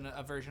Hop was in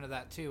a version of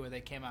that too, where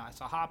they came out. I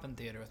saw Hop in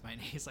theater with my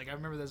niece. Like I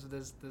remember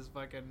this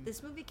fucking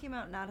This movie came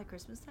out not at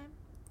Christmas time?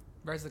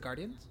 Rise of the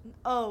Guardians.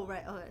 Oh,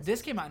 right. Oh, yes.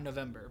 This came out in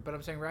November, but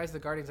I'm saying Rise of the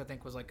Guardians I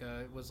think was like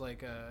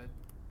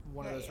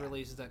one of Yeah, those yeah.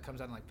 releases that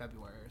comes out in like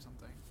February or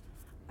something.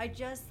 I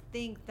just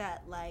think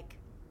that like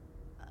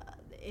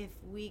if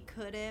we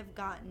could have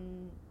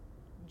gotten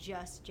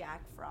just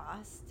Jack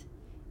Frost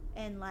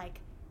and like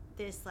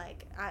this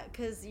like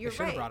because you're They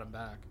should right, have brought him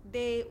back.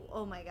 they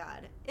oh my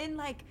god, and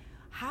like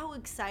how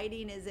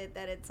exciting is it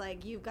that it's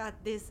like you've got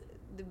this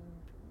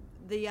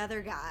the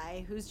other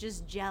guy who's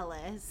just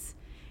jealous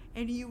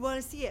and you want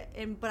to see it,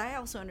 and but I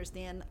also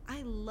understand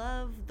I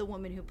love the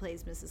woman who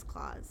plays Mrs.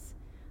 Claus,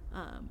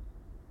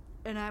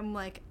 and I'm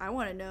like I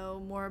want to know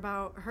more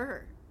about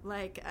her,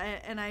 like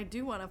I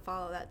do want to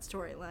follow that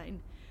storyline.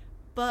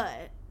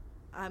 But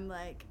I'm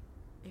like,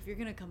 if you're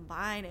gonna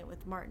combine it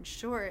with Martin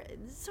Short,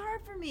 it's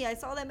hard for me. I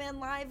saw that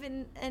man live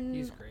in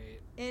He's great.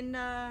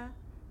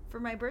 for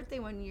my birthday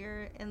one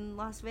year in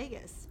Las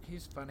Vegas.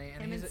 He's funny,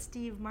 and Him he's and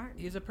Steve Martin.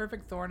 he's a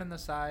perfect thorn in the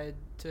side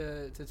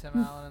to Tim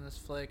Allen in this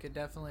flick. It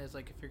definitely is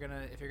like if you're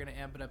gonna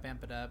amp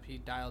it up, he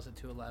dials it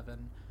to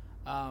 11.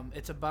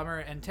 It's a bummer,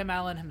 and Tim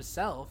Allen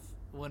himself,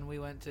 when we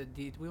went to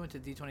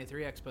D23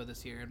 Expo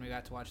this year, and we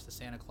got to watch the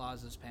Santa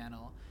Clauses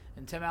panel,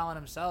 and Tim Allen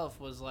himself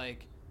was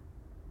like,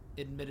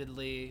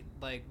 admittedly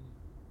like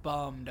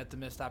bummed at the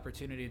missed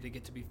opportunity to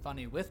get to be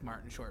funny with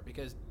Martin Short,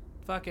 because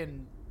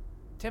fucking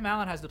Tim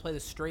Allen has to play the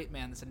straight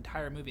man this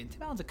entire movie, and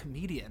Tim Allen's a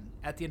comedian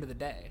at the end of the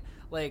day.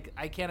 Like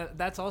I can't.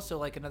 That's also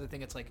like another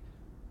thing. It's like,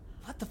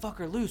 let the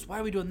fucker loose. Why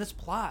are we doing this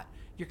plot?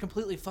 You're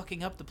completely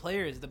fucking up the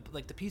players, the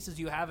pieces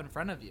you have in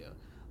front of you.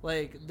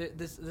 Like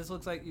this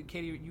looks like,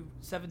 Katie, you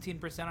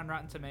 17% on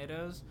Rotten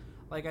Tomatoes.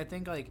 Like I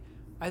think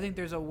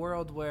there's a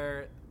world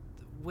where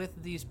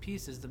with these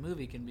pieces the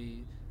movie can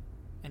be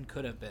and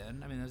could have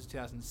been. I mean, this is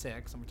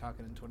 2006, and we're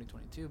talking in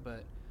 2022,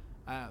 but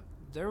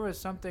there was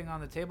something on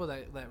the table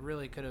that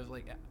really could have,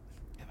 like,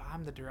 if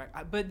I'm the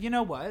director. But you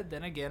know what?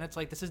 Then again, it's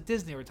like this is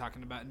Disney we're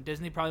talking about, and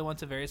Disney probably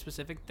wants a very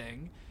specific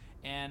thing,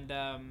 and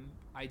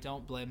I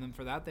don't blame them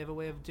for that. They have a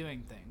way of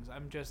doing things.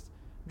 I'm just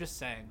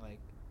saying, like.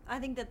 I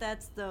think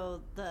that's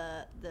though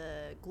the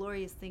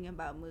glorious thing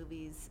about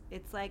movies.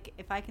 It's like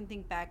if I can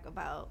think back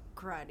about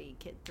Karate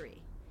Kid 3,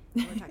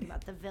 and we're talking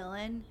about the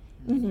villain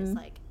and his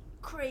like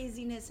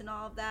craziness and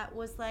all of that,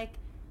 was like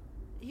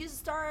he was the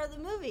star of the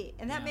movie,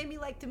 and that Yeah. made me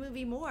like the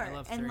movie more. I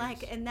love And threes.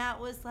 like, and that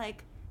was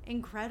like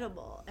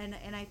incredible. And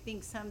I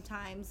think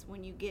sometimes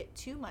when you get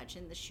too much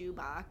in the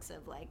shoebox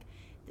of like,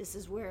 this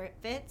is where it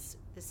fits,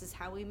 this is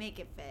how we make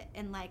it fit,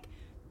 and like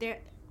there,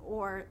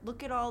 or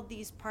look at all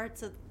these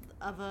parts of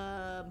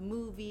a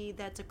movie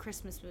that's a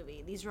Christmas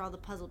movie. These are all the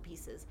puzzle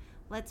pieces.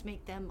 Let's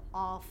make them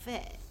all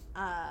fit.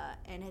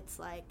 And it's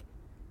like,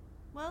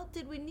 well,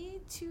 did we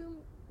need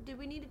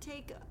to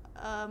take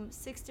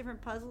 6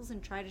 different puzzles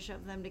and try to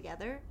shove them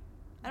together?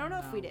 I don't know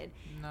if we did.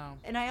 No.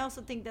 And I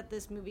also think that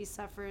this movie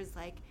suffers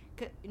like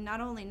not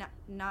only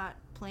not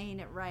playing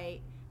it right.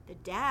 The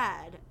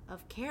dad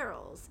of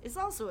Carol's is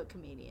also a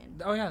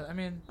comedian. Oh yeah, I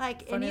mean,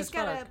 Like, and funny he's as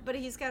gotta, fuck. but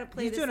he's gotta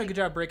play. He's this, doing a like, good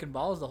job breaking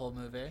balls the whole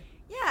movie.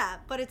 Yeah,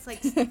 but it's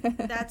like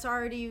that's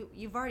already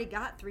you've already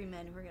got 3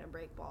 men who are gonna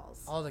break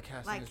balls. All the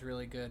casting Like- is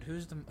really good.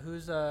 Who's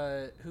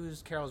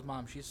Carol's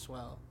mom? She's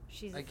swell.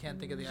 She's I can't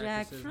think of the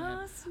Jack actress's name.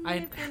 Frost I-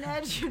 nipping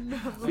at your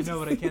nose. I know,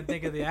 but I can't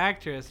think of the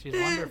actress. She's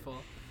wonderful.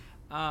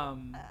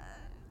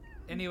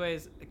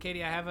 Anyways,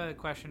 Katie, I have a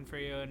question for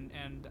you,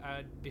 and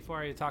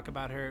before I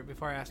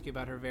ask you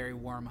about her very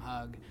warm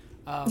hug,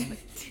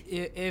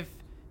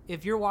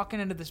 if you're walking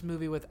into this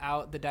movie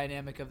without the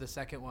dynamic of the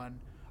second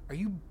one, are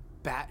you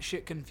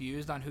batshit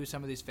confused on who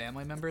some of these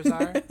family members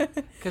are?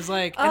 Because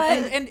like,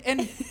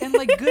 and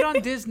like, good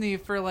on Disney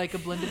for like a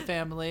blended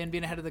family and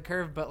being ahead of the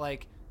curve, but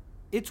like,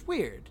 it's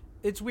weird.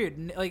 It's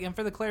weird. Like, and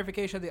for the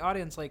clarification of the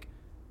audience, like,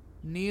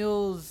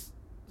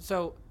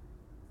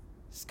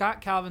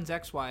 Scott Calvin's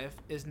ex-wife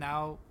is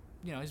now,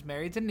 he's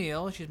married to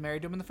Neil. She's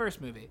married to him in the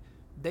first movie.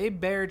 They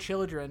bear a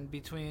child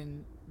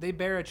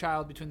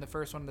between the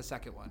first one and the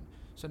second one.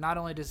 So not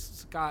only does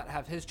Scott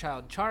have his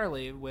child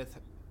Charlie with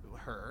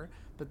her,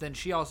 but then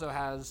she also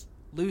has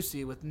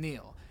Lucy with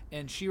Neil,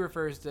 and she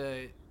refers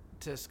to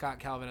Scott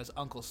Calvin as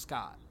Uncle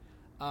Scott.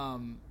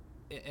 And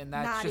that's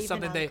Not just even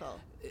something uncle.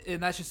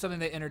 that's just something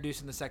they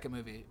introduced in the second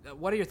movie.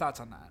 What are your thoughts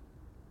on that?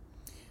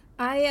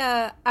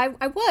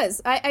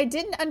 I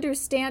didn't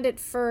understand at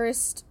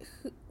first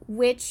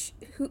which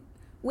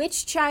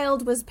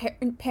child was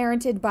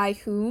parented by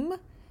whom.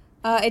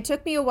 It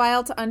took me a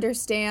while to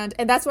understand,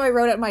 and that's why I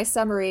wrote it in my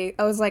summary.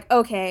 I was like,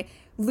 okay,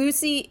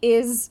 Lucy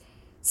is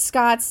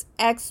Scott's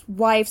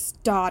ex-wife's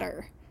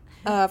daughter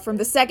from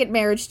the second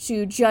marriage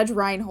to Judge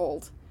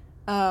Reinhold.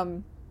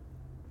 So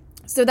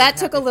that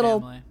took a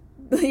little... Family.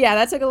 Yeah,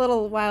 that took a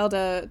little while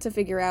to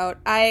figure out.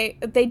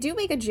 They do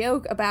make a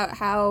joke about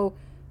how,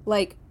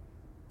 like,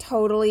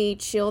 totally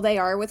chill they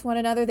are with one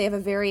another. They have a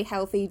very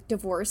healthy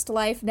divorced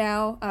life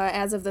now,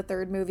 as of the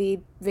third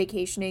movie,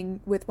 vacationing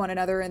with one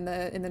another in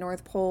the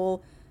North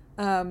Pole.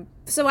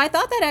 So I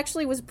thought that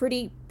actually was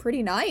pretty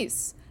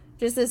nice.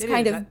 Just this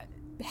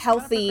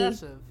healthy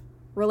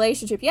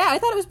relationship. Yeah, I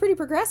thought it was pretty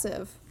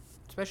progressive.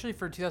 Especially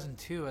for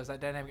 2002 as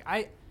that dynamic.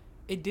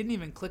 It didn't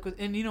even click with,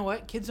 and you know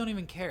what? Kids don't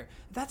even care.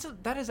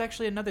 That is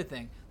actually another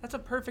thing. That's a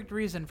perfect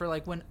reason for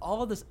like when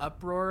all of this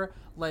uproar,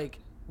 like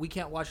we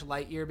can't watch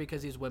Lightyear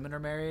because these women are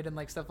married and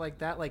like stuff like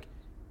that. Like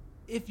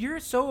if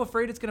you're so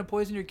afraid it's gonna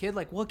poison your kid,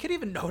 like, well, kid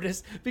even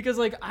notice because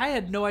like I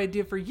had no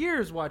idea for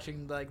years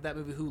watching like that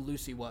movie who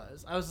Lucy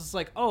was. I was just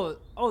like, oh,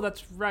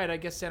 that's right. I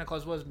guess Santa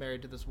Claus was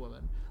married to this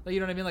woman. Like, you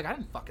know what I mean? Like I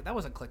didn't that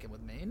wasn't clicking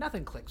with me.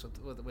 Nothing clicks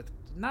with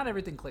not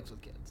everything clicks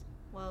with kids.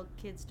 Well,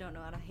 kids don't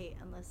know how to hate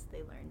unless they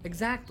learn.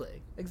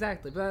 Exactly.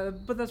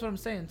 But that's what I'm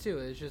saying too.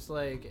 It's just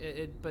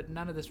like but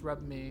none of this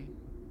rubbed me.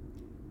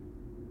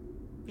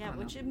 Yeah,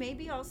 which it may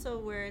be also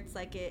where it's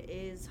like it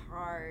is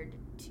hard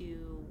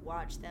to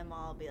watch them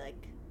all be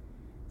like,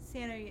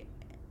 Santa,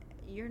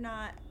 you're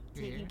not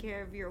taking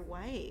care of your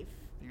wife.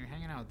 You're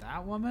hanging out with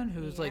that woman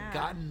who's like Yeah.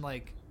 gotten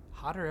like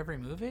hotter every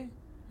movie.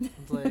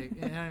 It's like,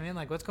 you know what I mean?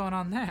 Like, what's going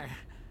on there?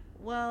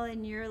 Well,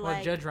 and you're Well,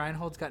 like, Judge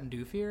Reinhold's gotten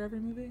doofier every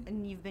movie.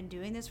 and you've been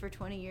doing this for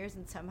 20 years,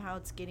 and somehow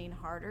it's getting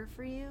harder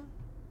for you.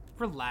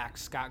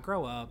 Relax, Scott.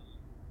 Grow up.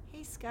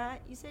 Hey,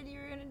 Scott, you said you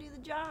were gonna do the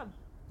job.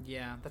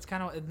 Yeah, that's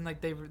kind of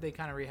like they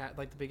kind of rehash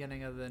like the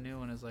beginning of the new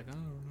one is like, I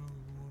don't know, I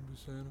want to be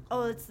Santa Claus.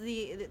 Oh, it's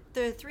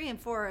the 3 and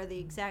 4 are the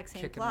exact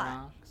same Kicking plot,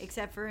 rocks.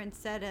 except for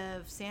instead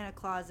of Santa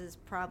Claus's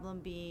problem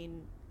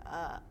being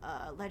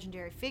a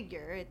legendary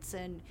figure,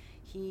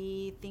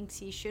 he thinks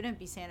he shouldn't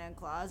be Santa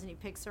Claus, and he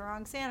picks the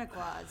wrong Santa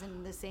Claus,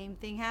 and the same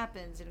thing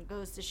happens, and it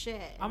goes to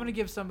shit. I'm gonna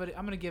give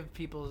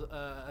people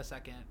a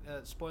second.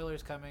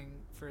 Spoilers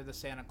coming for the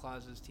Santa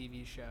Claus's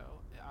TV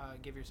show.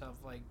 Give yourself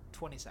like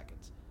 20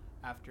 seconds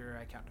after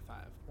I count to 5.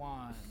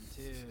 1,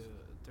 2,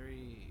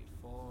 3,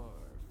 4,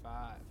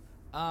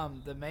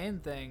 5. The main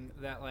thing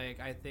that like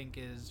I think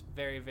is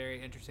very,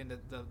 very interesting,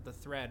 the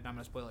thread, and I'm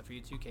gonna spoil it for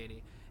you too,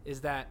 Katie,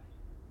 is that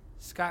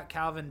Scott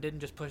Calvin didn't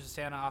just push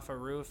Santa off a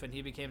roof and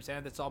he became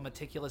Santa. That's all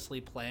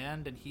meticulously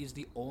planned, and he's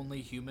the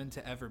only human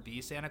to ever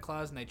be Santa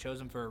Claus, and they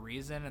chose him for a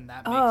reason, and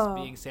that makes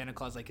being Santa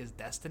Claus like his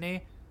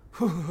destiny.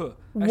 That shit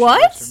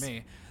What? works for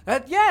me.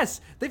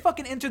 Yes, they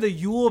fucking enter the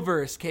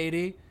Yuleverse,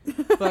 Katie.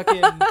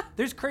 Fucking,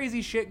 there's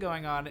crazy shit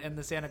going on in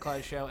the Santa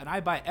Claus show, and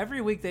I buy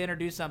every week they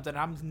introduce something.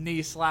 I'm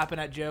knee slapping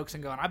at jokes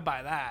and going, I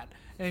buy that.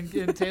 And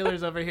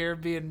Taylor's over here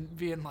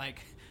being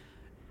like,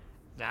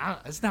 nah,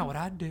 that's not what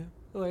I'd do.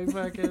 Like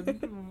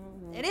fucking.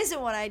 It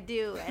isn't what I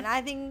do, and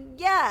I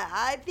think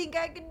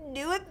I can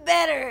do it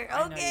better. I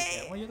know you Okay.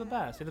 can. Well, you're the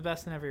best. You're the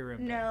best in every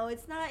room. No,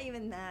 it's not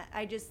even that.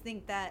 I just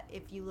think that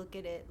if you look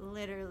at it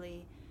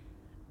literally,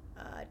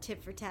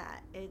 tit for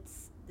tat,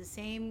 it's the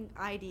same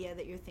idea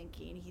that you're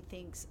thinking. He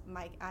thinks,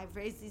 I've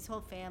raised this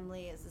whole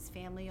family. Is this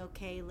family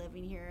okay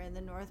living here in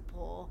the North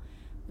Pole?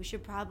 I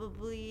should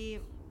probably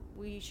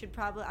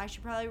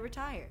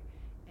retire.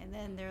 And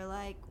then they're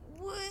like,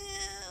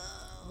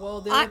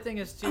 Well, the other thing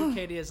is too,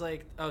 Katie, is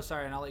like, oh,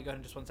 sorry, and I'll let you go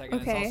in just 1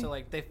 second. Okay. It's also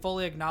like they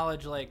fully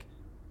acknowledge like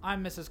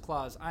I'm Mrs.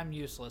 Claus. I'm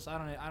useless. I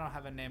don't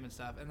have a name and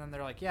stuff. And then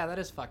they're like, yeah, that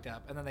is fucked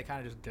up. And then they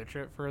kind of just ditch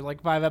it for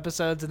like 5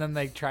 episodes, and then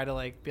they try to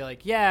like be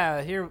like,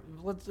 yeah, here,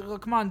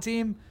 come on,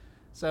 team.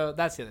 So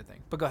that's the other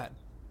thing. But go ahead.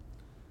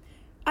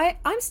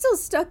 I'm still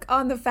stuck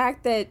on the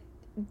fact that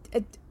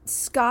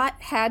Scott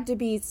had to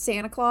be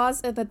Santa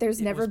Claus and that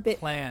there's never been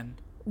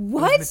planned.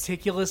 What? It was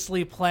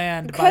meticulously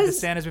planned by the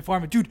Santas before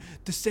him. Dude,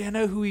 the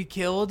Santa who he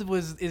killed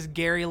is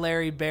Gary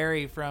Larry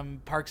Barry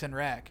from Parks and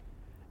Rec.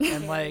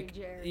 And like,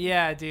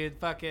 yeah, dude,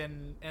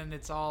 fucking, and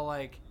it's all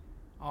like,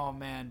 oh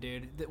man,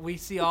 dude, we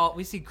see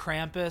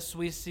Krampus,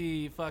 we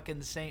see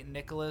fucking Saint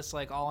Nicholas,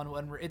 like all in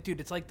one. Dude,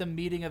 it's like the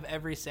meeting of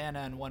every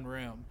Santa in one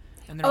room.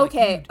 And they're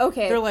okay.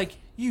 They're like,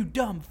 you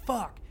dumb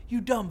fuck. You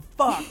dumb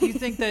fuck. You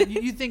think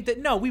that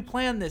no, we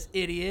planned this,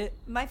 idiot.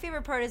 My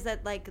favorite part is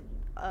that like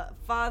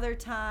Father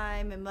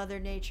Time and Mother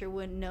Nature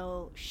wouldn't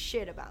know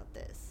shit about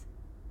this.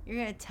 You're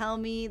going to tell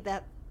me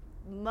that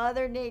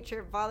Mother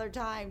Nature, Father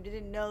Time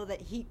didn't know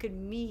that he could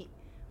meet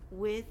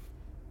with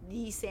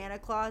the Santa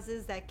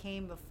Clauses that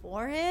came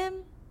before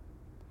him?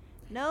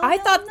 I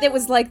thought it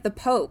was like the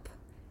Pope.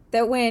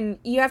 That when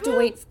you have to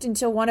wait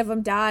until one of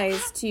them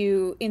dies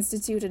to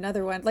institute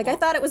another one. Like, I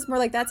thought it was more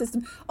like that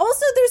system.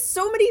 Also, there's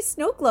so many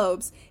snow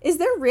globes. Is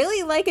there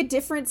really, like, a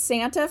different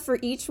Santa for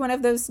each one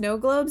of those snow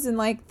globes in,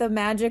 like, the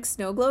magic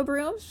snow globe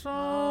room?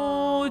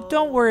 So,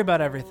 don't worry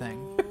about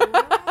everything.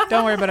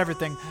 Don't worry about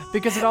everything.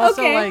 Because it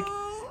also, like,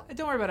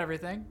 don't worry about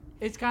everything.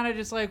 It's kind of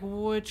just like,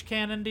 which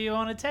cannon do you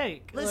want to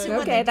take? Listen,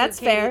 like, okay, that's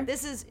fair.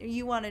 This is,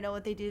 you want to know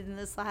what they did in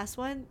this last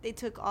one? They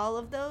took all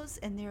of those,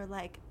 and they're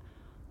like,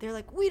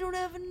 we don't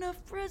have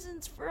enough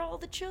presents for all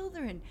the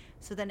children.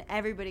 So then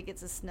everybody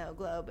gets a snow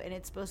globe, and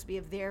it's supposed to be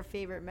of their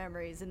favorite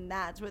memories, and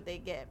that's what they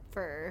get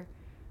for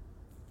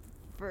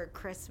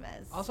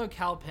Christmas. Also,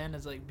 Cal Penn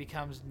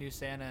becomes new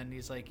Santa, and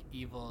he's like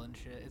evil and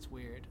shit. It's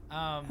weird.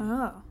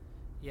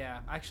 Yeah,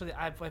 actually,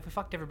 I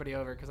fucked everybody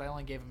over because I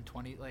only gave him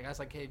 20. Like, I was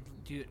like, hey,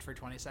 do it for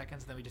 20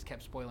 seconds, and then we just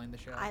kept spoiling the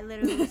show. I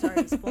literally was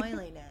already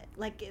spoiling it.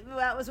 Like,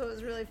 that was what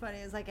was really funny.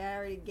 Is like I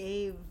already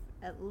gave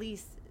at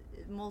least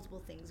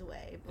multiple things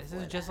away. This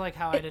is just like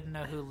how I didn't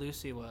know who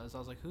Lucy was. I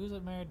was like, who's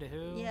married to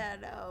who? Yeah,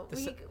 no.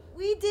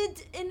 We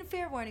did, in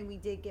fair warning, we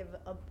did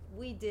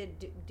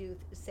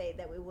say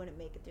that we wouldn't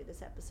make it through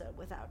this episode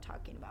without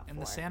talking about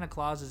And the Santa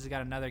Claus has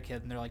got another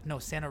kid, and they're like, no,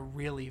 Santa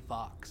really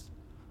fucks.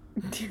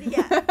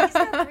 Yeah, he's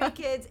got 3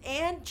 kids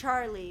and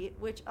Charlie,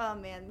 which, oh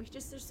man,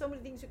 there's so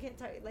many things we can't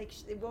talk, like,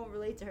 it won't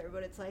relate to her,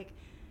 but it's like,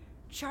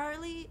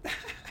 Charlie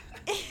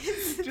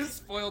just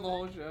spoil the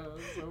whole show.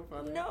 It's so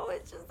funny. No,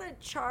 it's just that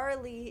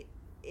Charlie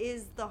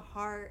is the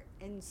heart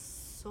and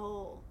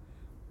soul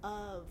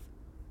of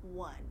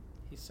one.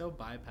 He's so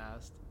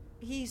bypassed.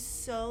 He's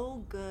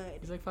so good.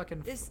 He's like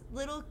fucking. This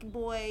little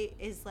boy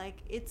is like,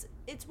 it's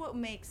what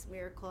makes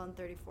Miracle on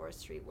 34th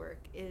Street work.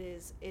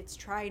 It's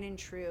tried and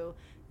true.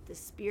 The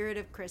spirit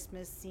of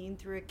Christmas seen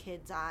through a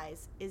kid's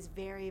eyes is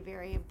very,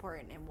 very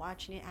important, and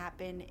watching it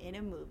happen in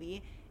a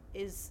movie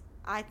is,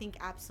 I think,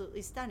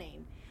 absolutely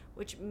stunning,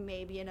 which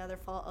may be another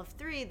fault of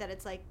 3, that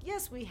it's like,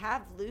 yes, we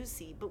have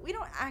Lucy, but we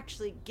don't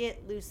actually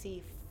get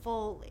Lucy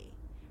fully,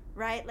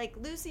 right? Like,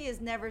 Lucy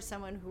is never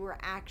someone who we're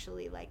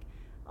actually like,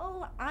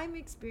 oh, I'm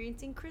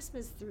experiencing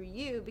Christmas through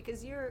you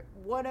because you're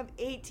one of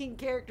 18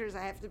 characters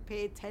I have to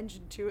pay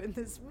attention to in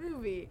this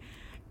movie.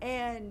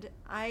 And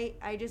I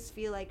just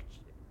feel like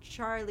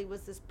Charlie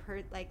was this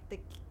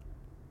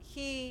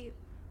he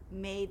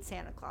made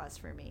Santa Claus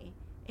for me,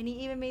 and he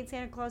even made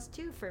Santa Claus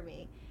 2 for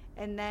me.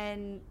 And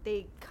then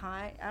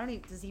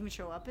does he even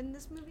show up in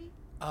this movie?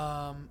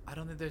 I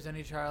don't think there's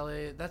any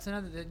Charlie. That's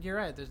another. You're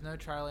right. There's no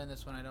Charlie in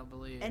this one, I don't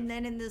believe. And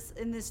then in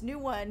this new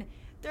one,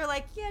 they're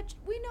like, yeah,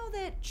 we know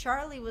that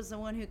Charlie was the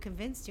one who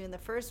convinced you in the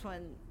first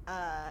one,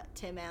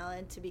 Tim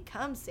Allen, to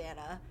become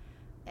Santa,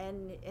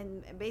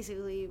 and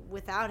basically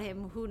without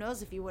him, who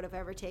knows if he would have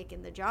ever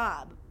taken the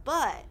job.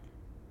 But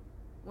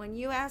when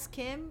you ask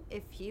him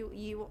if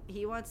he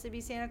wants to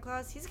be Santa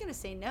Claus, he's gonna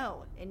say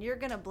no, and you're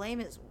gonna blame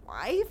his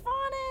wife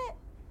on it.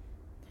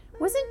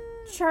 Wasn't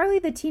Charlie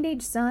the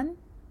teenage son?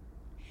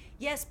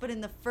 Yes, but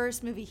in the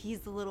first movie,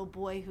 he's the little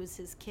boy who's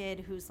his kid,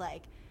 who's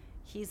like,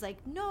 he's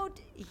like, no,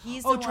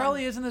 he's. Oh,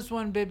 Charlie is in this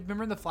one, babe.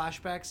 Remember in the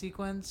flashback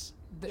sequence?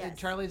 Yes.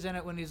 Charlie's in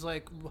it when he's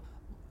like,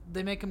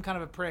 they make him kind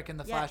of a prick in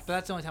the flash, but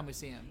that's the only time we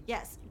see him.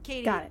 Yes,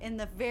 Katie. In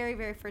the very,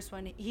 very first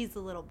one, he's the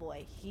little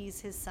boy. He's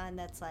his son.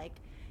 That's like,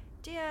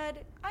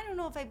 Dad, I don't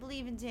know if I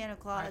believe in Santa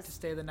Claus. I have to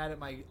stay the night at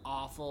my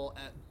awful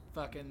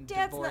fucking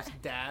divorced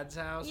dad's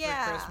house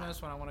for Christmas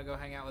when I want to go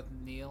hang out with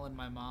Neil and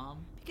my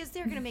mom. Because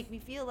they're gonna make me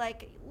feel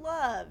like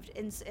loved,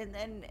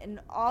 and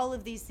all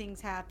of these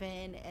things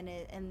happen, and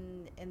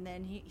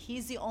then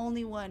he's the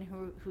only one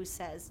who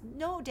says,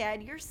 no,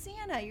 Dad, you're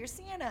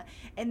Santa,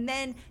 and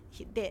then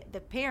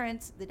the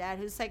parents, the dad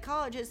who's a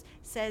psychologist,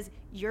 says,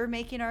 you're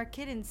making our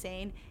kid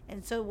insane,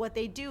 and so what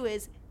they do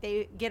is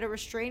they get a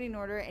restraining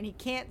order, and he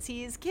can't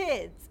see his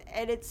kids,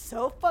 and it's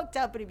so fucked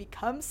up, and he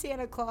becomes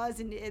Santa Claus,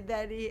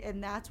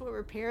 and that's what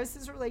repairs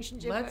his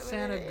relationship. Let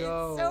Santa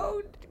go. It's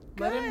so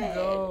good. Let him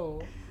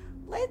go.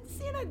 Let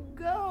Santa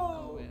go.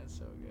 Oh man, it's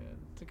so good.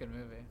 It's a good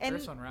movie. And-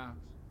 First one rocks.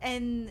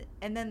 And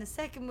then the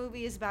second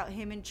movie is about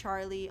him and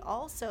Charlie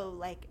also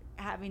like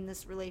having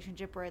this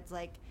relationship where it's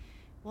like,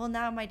 well,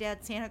 now my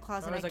dad's Santa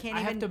Claus and I can't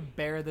I even have to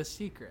bear the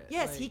secret.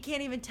 Yes, like, he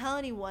can't even tell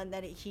anyone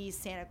that he's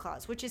Santa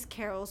Claus, which is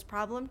Carol's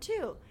problem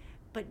too.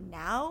 But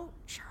now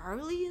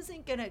Charlie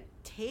isn't gonna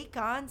take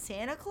on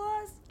Santa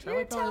Claus.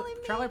 You're telling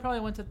me? Charlie probably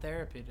went to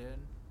therapy, dude.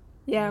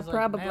 Yeah, He was like,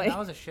 probably. Man, that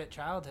was a shit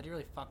childhood. He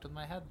really fucked with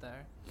my head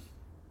there.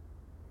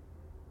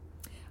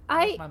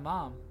 I My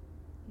mom.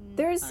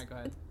 there's All right, go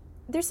ahead.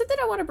 there's something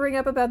I want to bring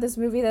up about this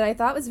movie that I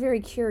thought was very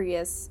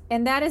curious,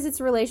 and that is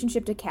its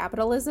relationship to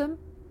capitalism.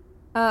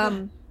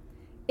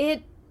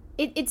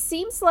 It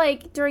seems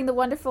like during the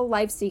Wonderful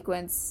Life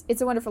sequence,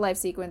 It's a Wonderful Life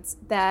sequence,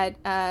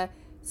 that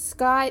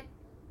Scott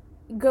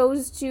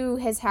goes to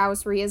his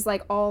house where he has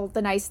like all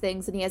the nice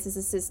things, and he has his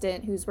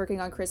assistant who's working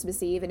on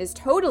Christmas Eve and is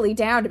totally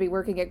down to be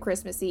working at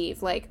Christmas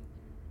Eve, like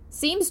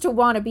seems to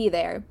want to be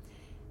there,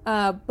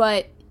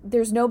 but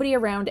there's nobody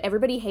around.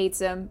 Everybody hates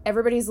him.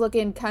 Everybody's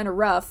looking kind of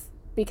rough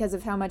because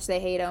of how much they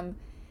hate him,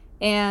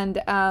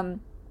 and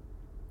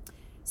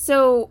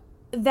so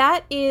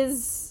that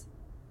is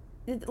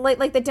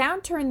like the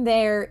downturn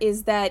there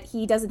is that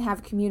he doesn't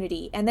have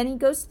community, and then he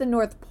goes to the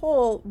North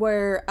Pole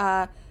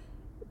where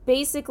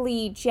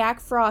basically Jack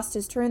Frost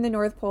has turned the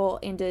North Pole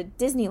into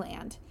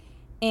Disneyland,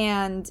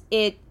 and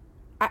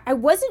I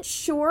wasn't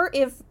sure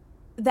if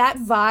that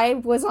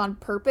vibe was on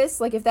purpose,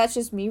 like if that's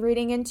just me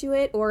reading into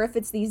it, or if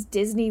it's these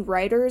Disney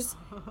writers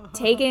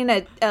taking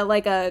a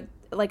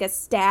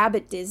stab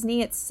at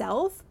Disney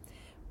itself.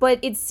 But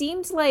it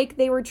seemed like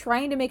they were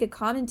trying to make a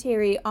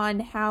commentary on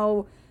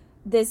how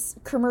this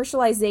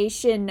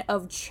commercialization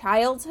of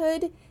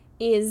childhood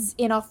is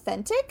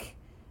inauthentic,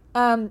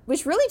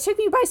 which really took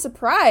me by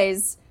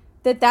surprise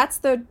that that's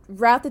the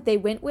route that they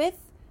went with.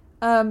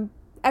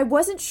 I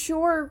wasn't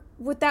sure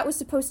what that was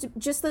supposed to,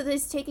 just that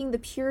it's taking the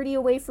purity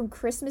away from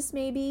Christmas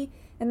maybe,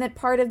 and that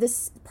part of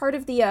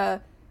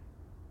the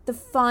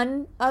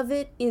fun of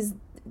it is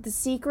the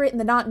secret and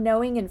the not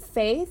knowing and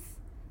faith.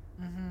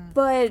 Mm-hmm.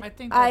 But I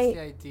think that's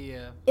the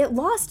idea. It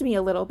lost me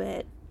a little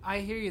bit. I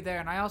hear you there,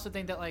 and I also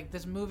think that like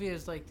this movie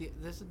is like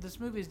this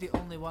movie is the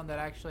only one that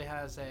actually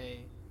has a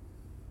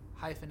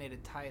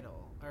hyphenated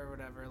title or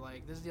whatever.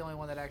 Like this is the only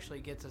one that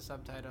actually gets a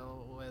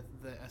subtitle with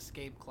the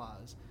escape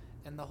clause,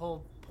 and the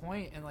whole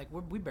point, and like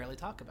we barely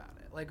talk about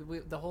it. Like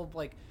the whole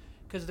like,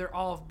 because they're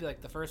all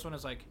like the first one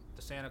is like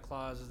the Santa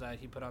Claus is that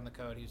he put on the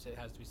code. It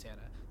has to be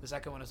Santa. The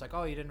second one is like,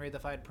 oh, you didn't read the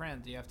fine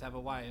print. You have to have a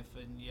wife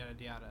and yada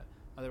yada.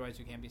 Otherwise,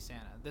 you can't be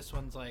Santa. This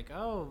one's like,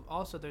 oh,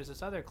 also there's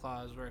this other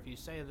clause where if you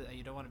say that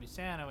you don't want to be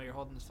Santa while you're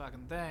holding this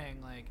fucking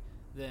thing, like,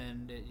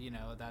 then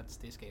that's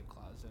the escape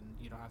clause, and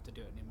you don't have to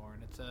do it anymore.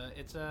 And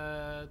it's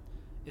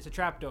a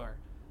trapdoor,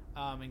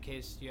 in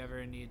case you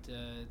ever need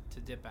to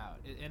dip out.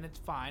 And it's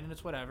fine, and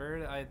it's whatever.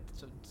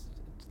 It's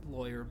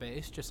lawyer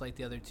based, just like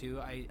the other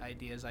two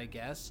ideas, I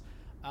guess.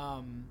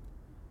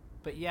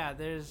 But yeah,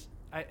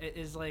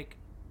 is like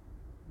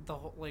the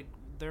whole like.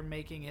 They're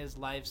making his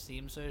life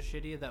seem so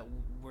shitty that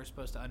we're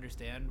supposed to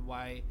understand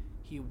why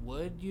he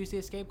would use the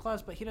escape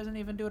clause, but he doesn't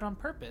even do it on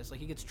purpose. Like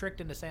he gets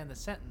tricked into saying the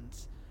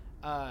sentence.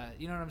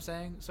 You know what I'm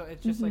saying? So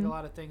it's just like a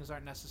lot of things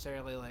aren't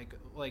necessarily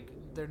like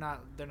they're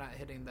not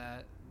hitting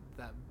that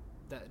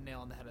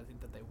nail on the head. I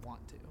think that they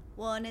want to.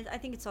 Well, and I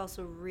think it's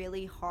also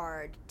really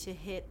hard to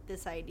hit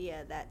this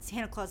idea that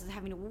Santa Claus is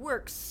having to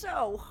work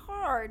so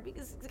hard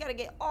because he's got to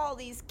get all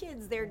these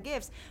kids their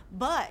gifts,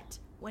 but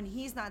when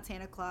he's not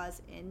Santa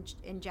Claus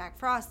and Jack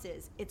Frost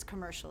is, it's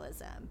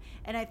commercialism.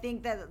 And I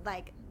think that,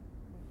 like,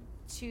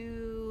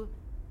 to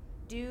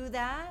do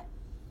that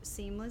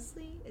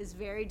seamlessly is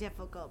very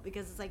difficult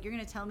because it's like, you're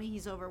going to tell me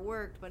he's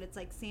overworked, but it's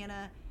like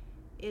Santa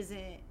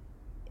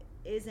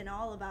isn't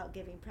all about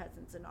giving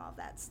presents and all of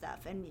that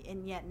stuff.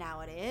 And yet now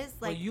it is.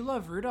 Like, well, you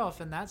love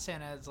Rudolph, and that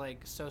Santa is,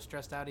 like, so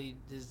stressed out he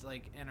is,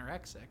 like,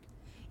 anorexic.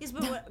 Yes,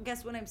 but I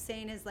guess what I'm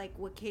saying is, like,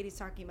 what Katie's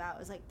talking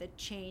about is, like, the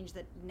change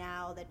that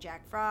now that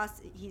Jack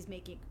Frost, he's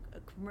making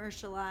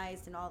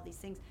commercialized and all of these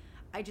things.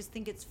 I just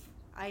think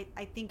I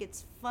think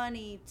it's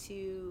funny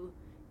to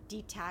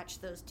detach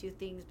those two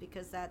things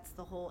because that's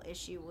the whole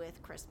issue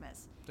with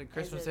Christmas. Like,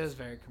 Christmas is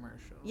very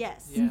commercial.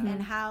 Yes. Yeah.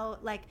 And how,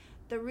 like,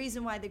 the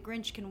reason why the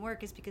Grinch can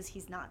work is because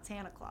he's not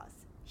Santa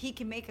Claus. He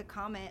can make a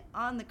comment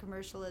on the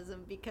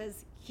commercialism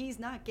because he's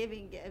not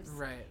giving gifts.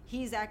 Right.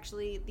 He's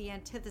actually the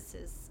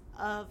antithesis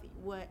of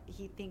what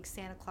he thinks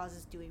Santa Claus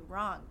is doing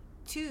wrong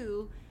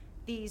to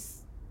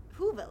these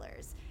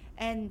Whovillers.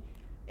 And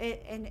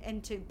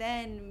to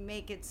then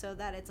make it so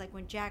that it's like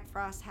when Jack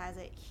Frost has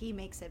it, he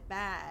makes it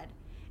bad.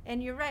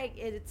 And you're right,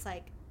 it's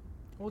like,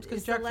 well, it's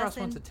because Jack Frost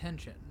wants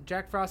attention.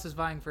 Jack Frost is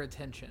vying for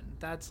attention.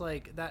 That's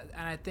like that,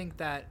 and I think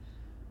that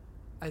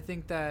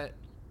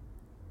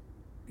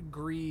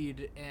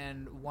greed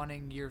and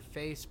wanting your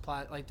face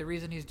like the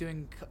reason he's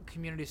doing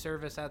community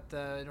service at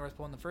the North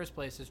Pole in the first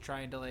place is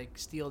trying to like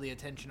steal the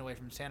attention away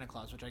from Santa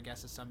Claus, which I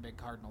guess is some big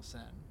cardinal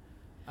sin.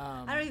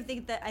 I don't even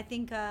think that. I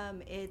think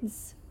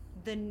it's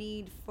the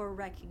need for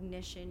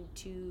recognition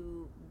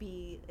to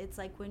be, it's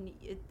like when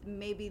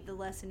maybe the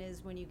lesson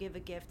is when you give a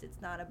gift,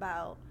 it's not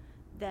about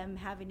them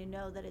having to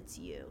know that it's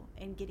you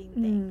and getting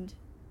thanked,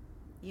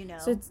 you know?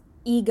 So it's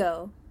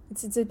ego.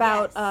 It's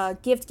about Yes.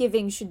 gift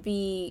giving should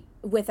be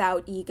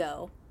without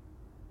ego.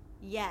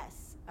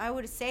 Yes, I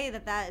would say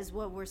that is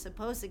what we're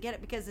supposed to get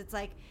it, because it's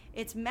like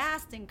it's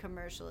masked in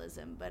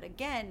commercialism. But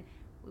again,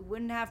 we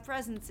wouldn't have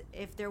presents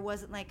if there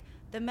wasn't like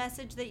the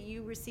message that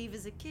you receive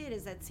as a kid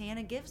is that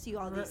Santa gives you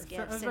all these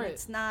gifts, and right.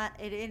 it's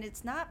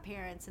not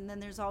parents. And then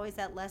there's always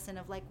that lesson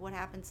of like what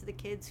happens to the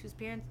kids whose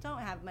parents don't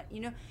have money.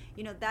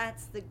 You know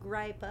that's the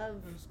gripe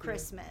of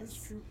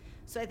Christmas.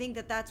 So I think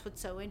that's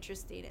what's so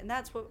interesting, and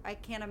that's what I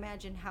can't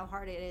imagine how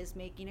hard it is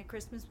making a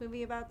Christmas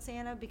movie about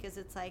Santa, because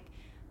it's like,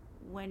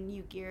 when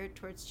you gear it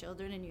towards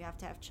children and you have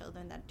to have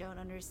children that don't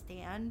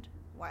understand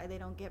why they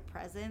don't get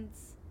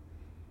presents,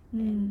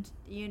 and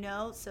you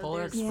know, so Polar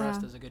there's Express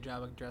does a good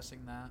job of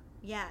addressing that.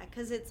 yeah,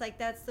 because it's like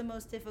that's the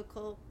most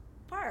difficult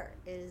part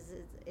is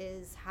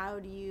how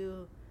do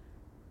you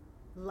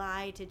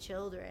lie to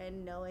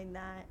children knowing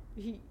that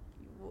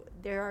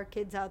there are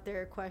kids out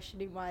there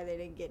questioning why they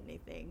didn't get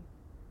anything,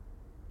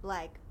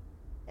 like,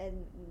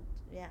 and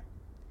yeah,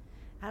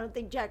 I don't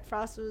think Jack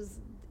Frost was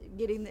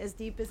getting as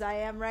deep as I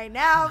am right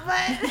now,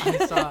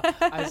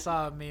 but I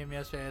saw a meme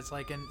yesterday. It's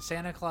like in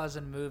Santa Claus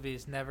in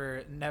movies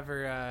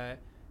never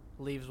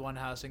leaves one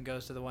house and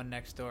goes to the one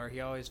next door. He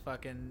always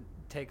fucking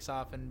takes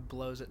off and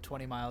blows it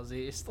 20 miles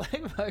east.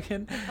 Like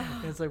fucking,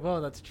 it's like,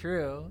 whoa, that's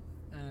true.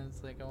 And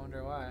it's like, I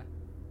wonder why.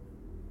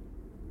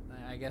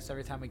 I guess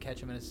every time we catch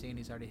him in a scene,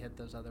 he's already hit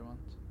those other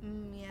ones.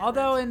 Yeah,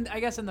 Although, I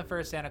guess in the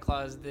first Santa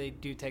Claus, they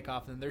do take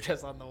off and they're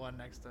just on the one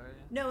next door.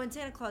 Yeah. no, in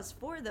Santa Claus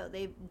 4 though,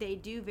 they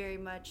do very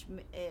much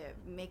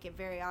make it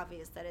very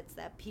obvious that it's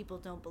that people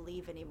don't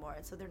believe anymore,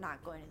 and so they're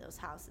not going to those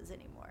houses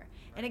anymore. Right.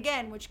 And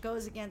again, which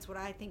goes against what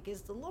I think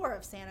is the lore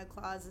of Santa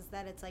Claus, is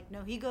that it's like,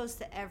 no, he goes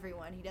to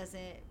everyone. He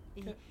doesn't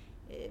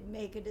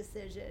make a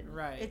decision.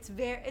 Right. It's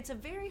a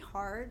very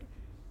hard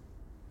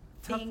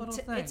Tough little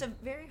thing. It's a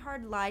very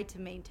hard lie to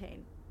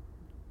maintain.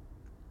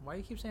 Why do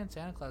you keep saying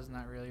Santa Claus is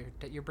not real?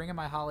 You're bringing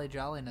my holly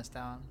jolliness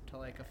down to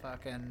like a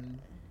fucking...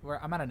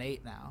 I'm at an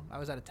 8 now. I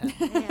was at a 10.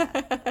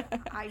 Yeah.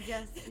 I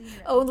just,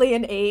 Only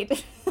an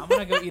 8. I'm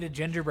going to go eat a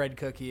gingerbread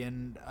cookie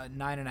and a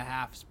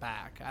 9.5's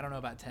back. I don't know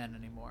about 10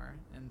 anymore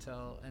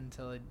until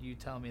you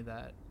tell me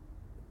that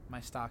my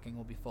stocking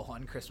will be full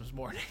on Christmas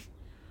morning.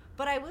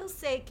 But I will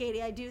say,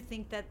 Katie, I do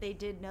think that they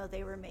did know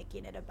they were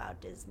making it about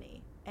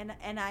Disney.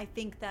 And I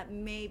think that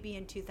maybe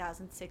in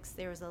 2006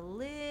 there was a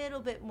little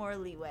bit more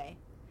leeway.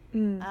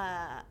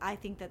 I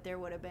think that there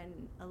would have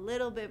been a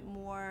little bit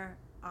more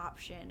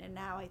option, and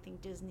now I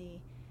think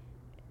Disney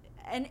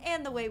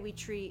and the way we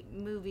treat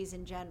movies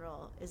in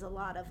general is a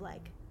lot of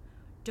like,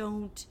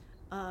 don't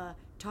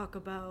talk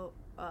about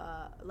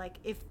like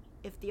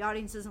if the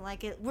audience doesn't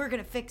like it, we're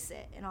gonna fix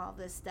it and all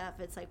this stuff.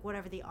 It's like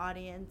whatever the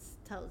audience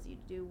tells you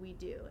to do, we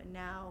do. And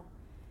now,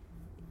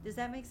 does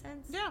that make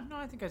sense? Yeah, no,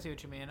 I think I see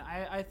what you mean.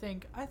 I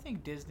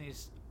think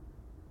Disney's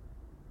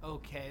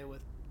okay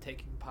with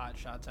taking pot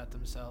shots at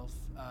themselves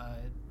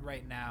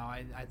right now.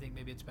 I think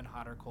maybe it's been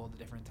hot or cold at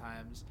different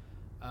times,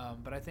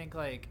 but I think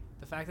like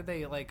the fact that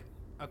they like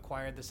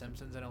acquired The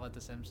Simpsons and let The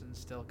Simpsons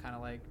still kind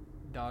of like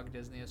dog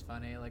Disney as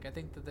funny, like I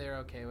think that they're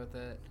okay with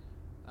it,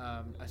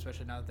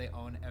 especially now that they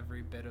own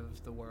every bit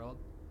of the world.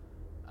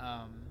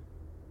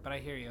 But I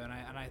hear you, and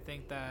I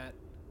think that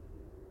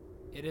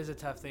it is a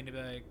tough thing to be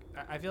like.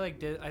 I feel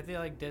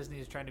like Disney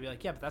is trying to be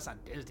like, yeah, but that's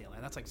not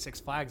Disneyland. That's like Six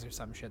Flags or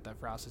some shit that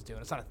Frost is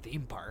doing. It's not a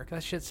theme park.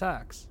 That shit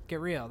sucks. Get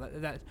real.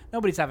 That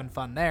nobody's having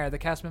fun there. The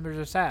cast members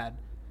are sad.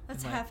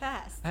 That's like,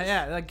 half-assed.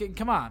 Yeah, like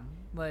come on,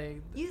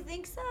 like. You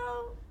think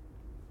so?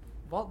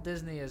 Walt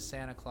Disney is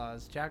Santa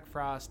Claus. Jack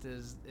Frost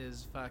is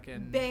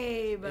fucking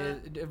Babe.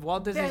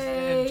 Walt Disney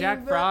and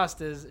Jack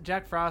Frost is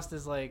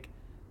like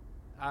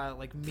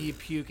me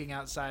puking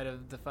outside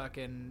of the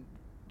fucking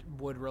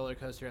wood roller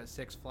coaster at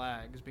Six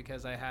Flags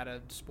because I had a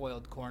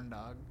spoiled corn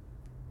dog.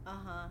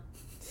 I'm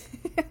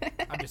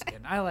just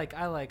kidding. I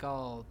like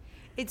all.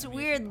 It's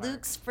amusement weird. parks.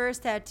 Luke's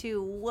first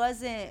tattoo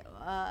wasn't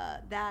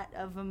that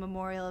of a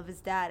memorial of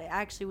his dad. It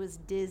actually was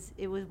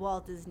It was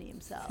Walt Disney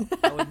himself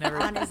I would never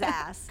on his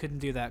ass. Couldn't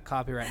do that.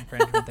 Copyright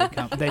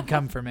infringement. They'd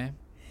come for me.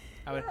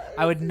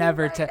 I would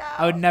never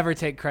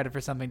take credit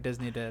for something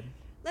Disney did.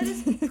 Let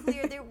us be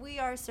clear that we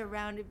are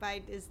surrounded by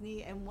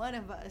Disney, and one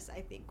of us,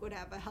 I think, would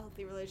have a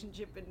healthy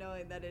relationship in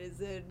knowing that it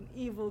is an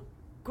evil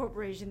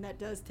corporation that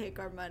does take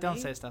our money. Don't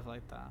say stuff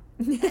like that.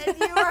 And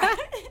you are.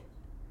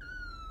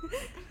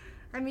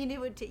 I mean,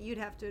 you'd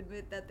have to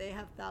admit that they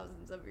have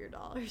thousands of your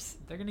dollars.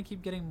 They're gonna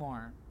keep getting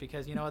more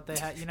because you know what they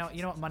have. You know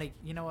what money.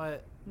 You know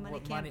what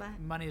Can't buy.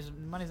 money's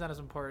not as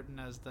important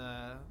as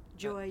the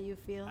Joy you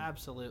feel.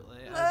 Absolutely.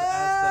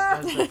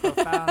 As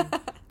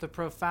the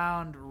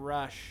profound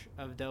rush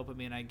of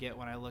dopamine I get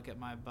when I look at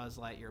my Buzz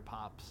Lightyear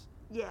pops.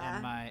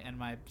 Yeah. And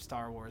my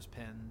Star Wars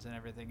pins and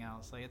everything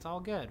else. Like, it's all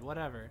good.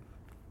 Whatever.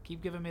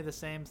 Keep giving me the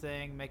same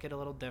thing. Make it a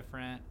little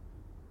different.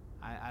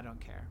 I don't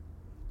care.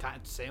 kind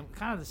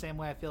of the same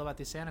way I feel about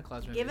these Santa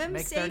Claus movies. Give him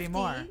Make safety, 30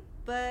 more.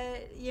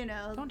 but you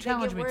know, Don't they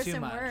challenge get me worse too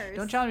and much. worse.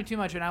 Don't challenge me too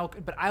much,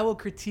 but I will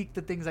critique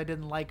the things I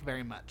didn't like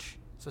very much.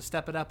 So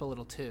step it up a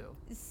little too.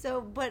 So,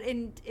 but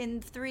in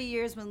 3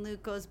 years, when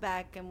Luke goes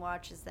back and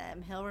watches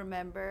them, he'll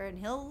remember and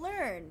he'll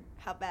learn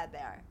how bad they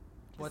are.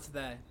 What's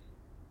they?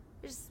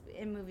 Just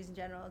in movies in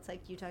general, it's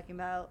like you talking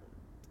about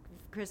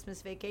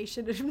Christmas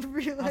Vacation and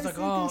realizing I was like,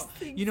 oh, these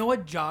things. you know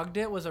what jogged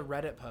it was a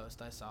Reddit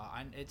post I saw.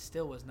 It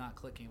still was not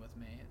clicking with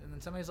me. And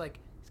then somebody's like,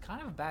 he's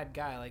kind of a bad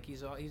guy. Like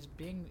he's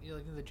being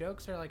like the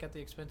jokes are like at the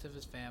expense of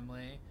his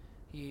family.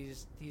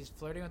 He's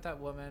flirting with that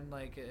woman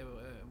like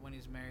when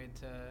he's married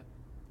to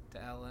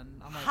Ellen.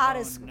 I'm like,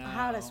 hottest oh, no.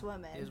 hottest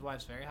woman. His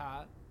wife's very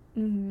hot.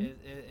 Mm-hmm.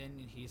 And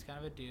he's kind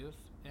of a doof.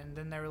 And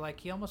then they were like,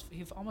 he almost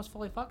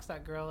fully fucks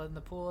that girl in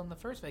the pool in the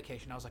first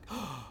vacation. I was like,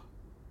 oh,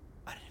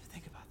 I didn't even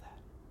think about that.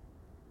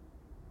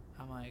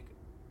 I'm like,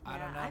 I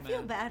don't know, I man.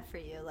 feel bad for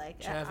you. Like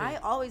Chevy. I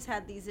always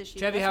had these issues.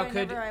 Chevy, That's how why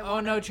could? whenever I Oh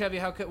wanna- no, Chevy,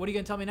 how could? What are you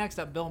gonna tell me next?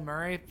 That Bill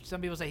Murray?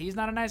 Some people say he's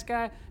not a nice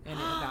guy. And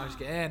no, I'm just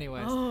kidding.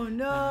 Anyways. Oh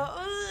no.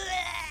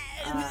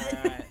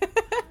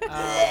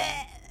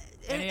 Alright.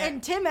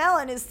 And Tim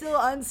Allen is still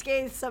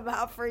unscathed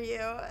somehow for you,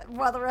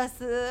 while the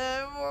rest of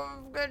the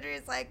country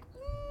is like.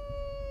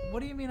 What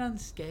do you mean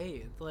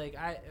unscathed? Like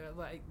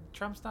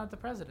Trump's not the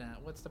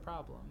president. What's the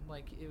problem?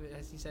 Like,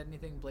 has he said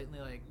anything blatantly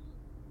like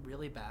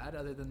really bad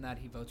other than that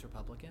he votes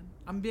Republican?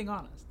 I'm being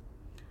honest.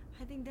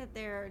 I think that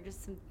there are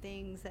just some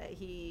things that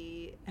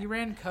he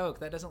ran coke.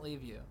 That doesn't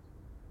leave you.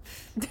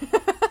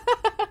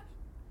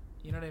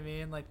 You know what I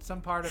mean? Like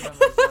some part of him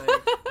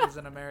is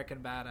an American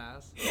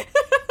badass.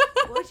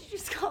 What did you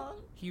just call him?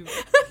 He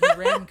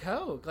ran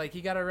coke. Like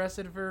he got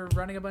arrested for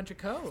running a bunch of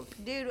coke.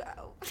 Dude,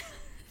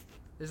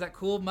 There's that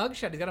cool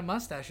mugshot. He's got a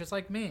mustache just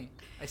like me.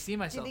 I see do you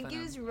myself think in he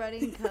him. was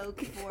running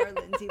coke for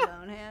Lindsay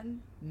Lohan?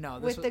 No,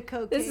 this With was, the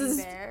cocaine This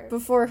is bear?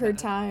 before her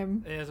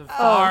time. it was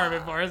far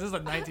before. This is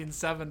like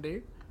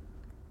 1970.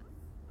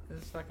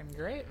 This is fucking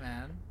great,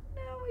 man.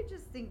 No, I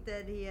just think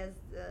that he has.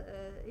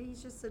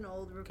 He's just an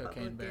old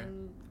Cocaine bear.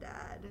 Republican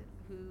dad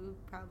who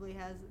probably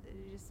has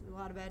just a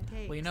lot of bad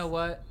takes. Well, you know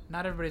what?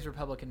 Not everybody's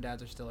Republican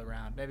dads are still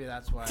around. Maybe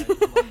that's why.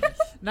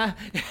 Nah,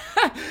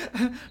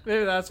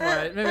 maybe that's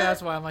why. Maybe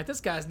that's why I'm like,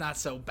 this guy's not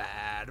so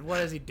bad. What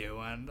is he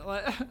doing? All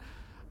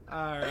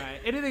right.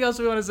 Anything else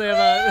we want to say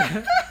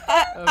about?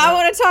 I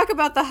want to talk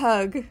about the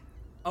hug.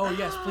 Oh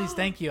yes, please.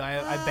 Thank you.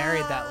 I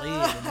buried that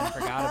lead and then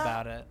forgot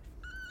about it.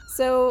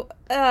 So,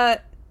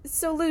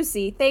 so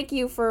Lucy, thank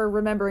you for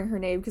remembering her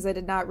name because I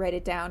did not write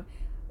it down.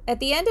 At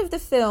the end of the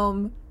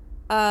film,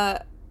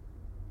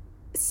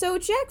 so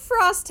Jack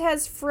Frost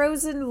has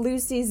frozen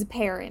Lucy's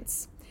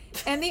parents.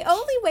 And the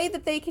only way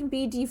that they can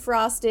be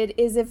defrosted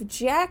is if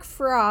Jack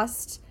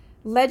Frost,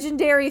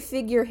 legendary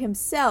figure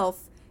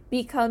himself,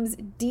 becomes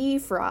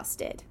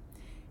defrosted.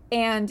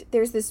 And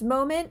there's this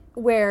moment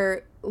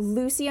where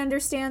Lucy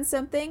understands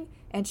something,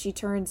 and she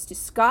turns to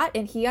Scott,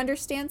 and he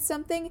understands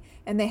something,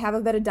 and they have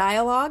a bit of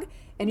dialogue,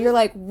 and you're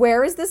like,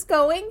 where is this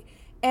going?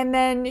 And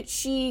then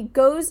she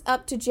goes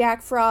up to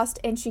Jack Frost,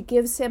 and she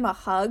gives him a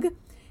hug,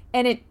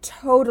 and it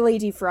totally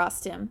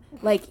defrosts him,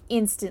 like,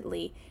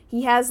 instantly.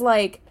 He has,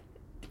 like,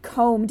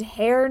 combed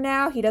hair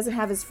now. He doesn't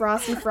have his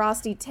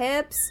frosty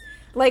tips.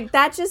 Like,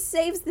 that just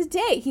saves the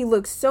day. He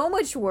looks so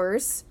much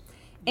worse.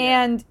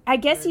 Yeah. And I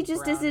guess he Very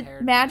just isn't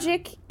brown-haired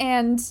magic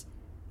and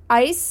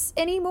ice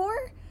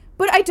anymore.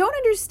 But I don't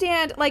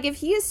understand, like, if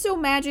he is so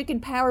magic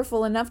and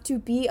powerful enough to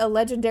be a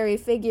legendary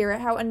figure,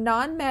 how a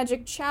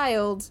non-magic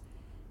child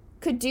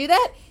could do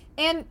that.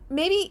 And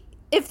maybe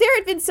if there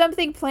had been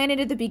something planted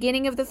at the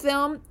beginning of the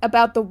film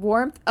about the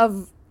warmth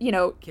of, you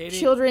know, Katie?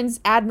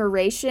 children's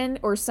admiration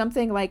or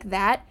something like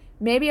that,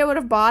 maybe I would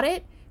have bought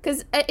it.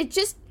 Because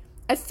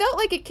I felt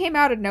like it came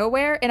out of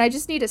nowhere, and I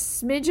just need a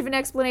smidge of an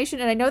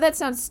explanation. And I know that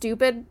sounds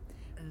stupid,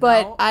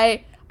 but No.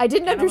 I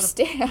didn't And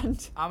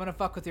understand. I'm gonna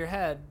fuck with your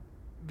head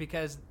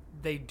because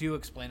they do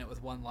explain it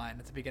with one line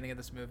at the beginning of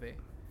this movie.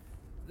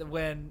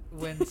 When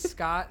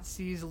Scott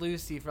sees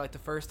Lucy for like the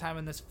first time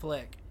in this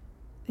flick,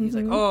 he's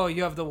like, "Oh,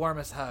 you have the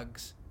warmest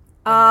hugs."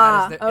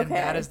 And and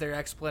that okay. is their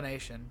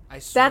explanation. I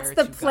swear. That's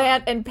the to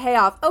plant God. and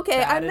payoff. Okay,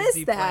 That I is missed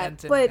the that.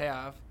 plant and But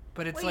payoff.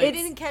 But it's Wait, like you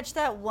didn't catch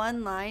that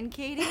one line,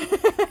 Katie?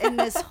 In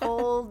this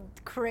whole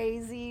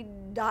crazy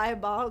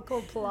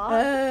diabolical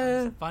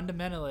plot?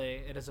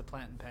 fundamentally it is a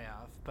plant and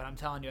payoff. But I'm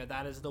telling you,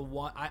 that is the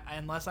one.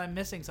 Unless I'm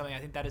missing something, I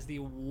think that is the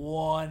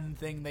one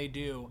thing they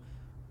do.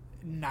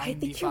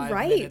 think you're 95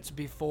 right. minutes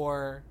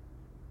before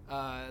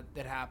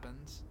it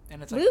happens,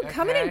 and it's like, Luke,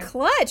 coming in okay.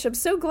 clutch. I'm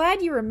so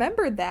glad you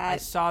remembered I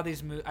that. saw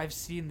these I've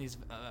seen these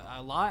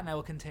a lot, and I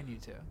will continue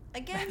to.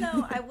 Again,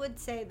 though, I would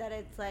say that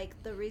it's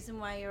like the reason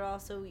why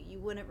you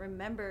wouldn't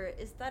remember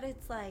is that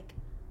it's like,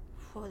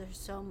 oh,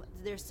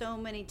 there's so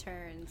many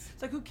turns.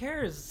 It's like, who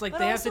cares? It's like But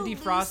they have to also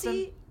defrost him.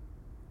 Lucy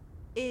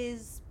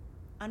is,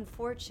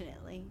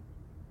 unfortunately,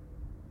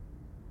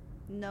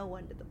 no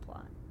one to the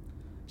plot.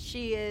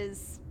 She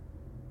is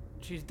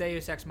She's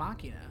Deus Ex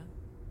Machina.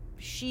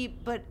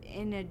 but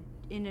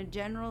in a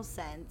general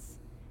sense,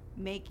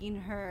 making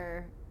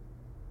her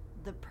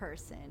the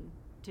person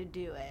to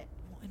do it.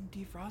 And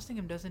defrosting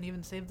him doesn't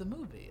even save the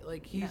movie.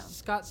 Like, No.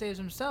 Scott saves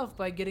himself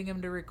by getting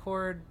him to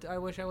record "I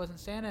Wish I Wasn't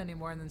Santa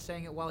Anymore" and then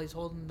saying it while he's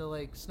holding the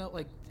like snow.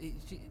 Like,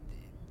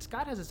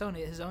 Scott has his own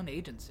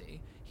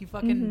agency. He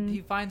fucking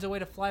he finds a way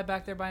to fly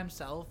back there by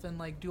himself and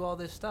like do all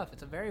this stuff.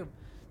 It's a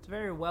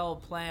very well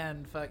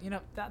planned.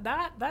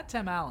 That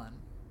Tim Allen.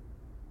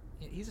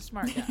 He's a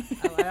smart guy.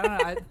 I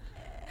don't know.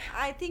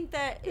 I think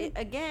that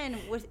again,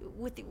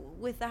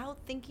 without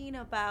thinking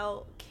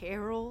about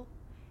Carol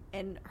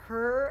and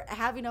her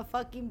having a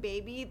fucking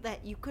baby,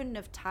 that you couldn't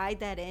have tied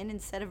that in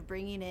instead of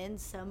bringing in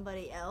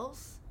somebody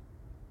else.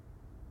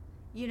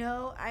 You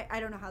know, I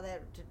don't know how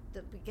that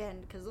to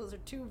begin, because those are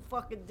two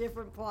fucking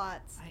different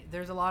plots.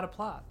 There's a lot of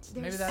plots.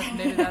 Maybe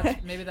There's-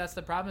 maybe that's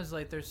the problem. Is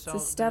like there's a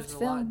stuffed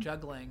there's a lot film.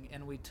 juggling,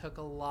 and we took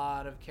a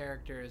lot of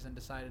characters and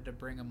decided to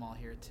bring them all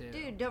here too.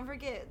 Dude, don't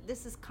forget,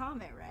 this is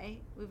Comet, right?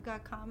 We've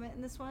got Comet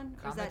in this one?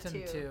 Or is Comet's that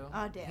in 2.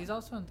 Oh, damn. He's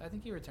also in, I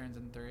think he returns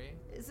in 3.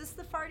 Is this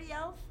the farty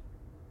elf?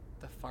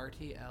 The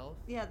farty elf.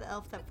 Yeah, the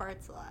elf that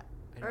farts a lot.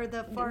 I Or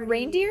the don't- farty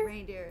Reindeer?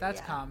 Reindeer.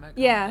 That's yeah. Comet.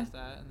 Yeah. Comet does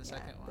that in the Yeah,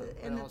 second one. In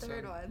but the also-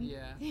 third one.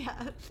 Yeah.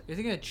 Yeah. You're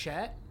thinking of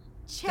Chet?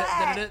 Chet.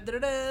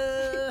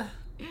 Da-da-da-da-da.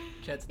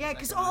 Chet's the Yeah,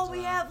 because second one all as we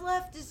well. have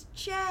left is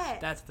Chet.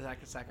 That's the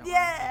second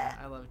Yeah.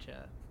 one. I love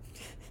Chet.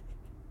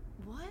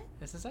 What?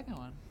 It's the second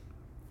one.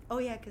 Oh,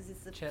 yeah, because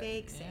it's the Chet,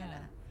 fake Santa. yeah.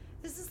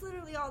 This is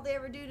literally all they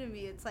ever do to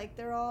me. It's like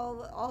they're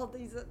all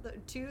these,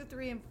 2,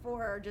 3, and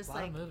 4 are just A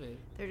lot like, of movie.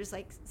 they're just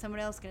like someone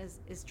else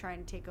is trying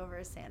to take over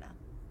as Santa.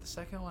 The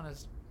second one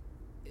is,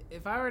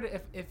 if I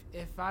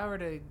were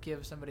to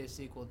give somebody a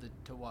sequel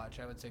to watch,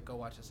 I would say go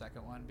watch the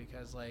second one,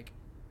 because like,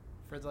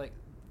 for like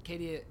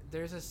Katie,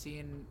 there's a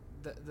scene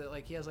that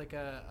like he has like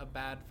a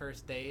bad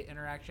first date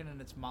interaction,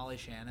 and it's Molly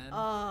Shannon.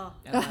 Oh.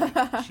 And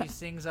like she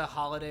sings a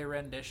holiday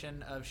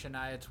rendition of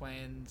Shania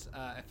Twain's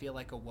 "I Feel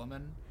Like a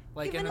Woman,"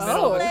 like in the Even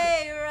middle of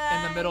sleigh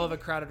in the middle of a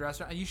ride. crowded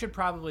restaurant. And you should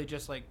probably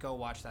just like go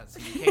watch that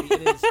scene, Katie.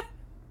 It is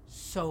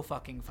so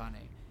fucking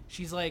funny.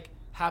 She's like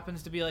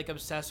happens to be like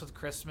obsessed with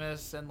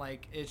Christmas, and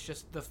like it's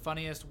just the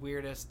funniest,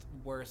 weirdest,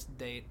 worst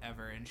date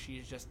ever. And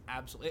she's just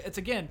absolutely. It's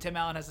again, Tim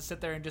Allen has to sit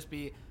there and just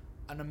be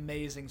an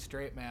amazing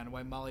straight man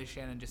while Molly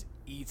Shannon just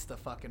eats the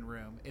fucking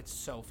room. It's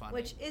so funny.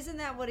 Which, isn't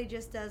that what he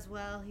just does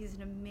well? He's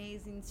an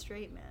amazing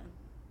straight man.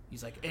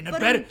 He's like, and a But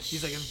better. I'm-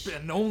 He's like,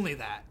 and only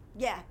that.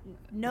 Yeah,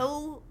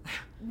 no.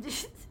 All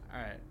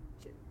right.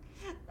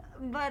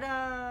 But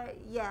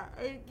yeah,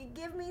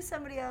 give me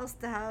somebody else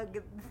to hug,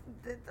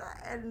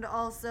 and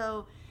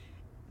also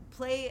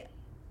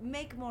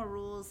make more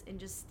rules and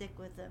just stick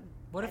with them.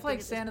 What I if think like at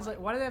this Santa's point.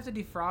 like, why do they have to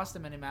defrost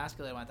him and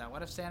emasculate him like that?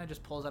 What if Santa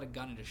just pulls out a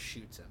gun and just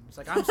shoots him? It's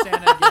like, I'm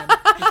Santa again,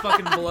 just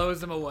fucking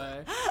blows him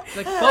away. It's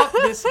like, fuck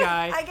this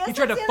guy. I guess He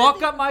tried to that's the fuck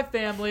other up my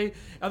family.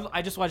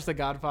 I just watched The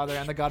Godfather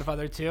and The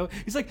Godfather 2.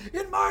 He's like,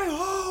 in my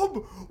home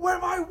where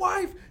my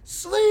wife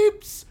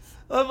sleeps.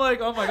 I'm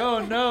like, oh my,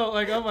 oh no,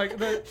 like, oh my,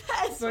 That's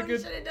what you fucking.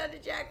 should have done to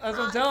Jack That's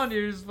what I'm Frost. telling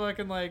you. He's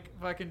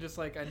fucking just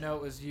like, I know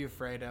it was you,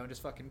 Fredo, and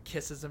just fucking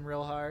kisses him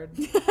real hard.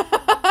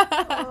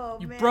 Oh,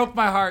 You man. broke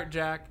my heart,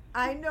 Jack.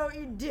 I know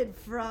you did,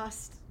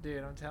 Frost.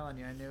 Dude, I'm telling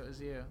you, I knew it was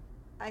you.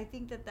 I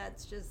think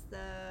that's just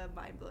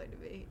mind blowing to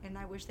me, and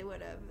I wish they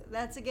would have.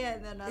 That's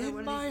again another one In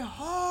of my these.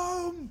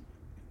 home.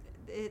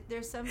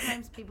 There's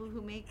sometimes people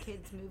who make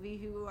kids movie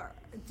who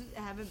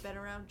haven't been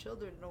around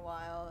children in a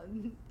while,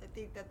 and I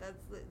think that's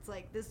it's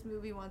like this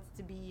movie wants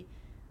to be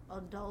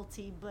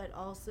adulty but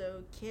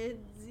also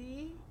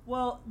kidsy.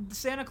 Well,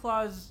 Santa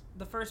Claus,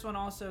 the first one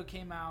also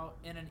came out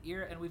in an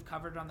era, and we've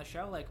covered it on the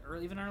show, like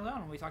even early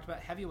on when we talked about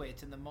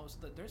heavyweights and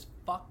there's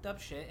fucked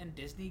up shit, and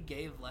Disney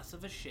gave less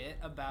of a shit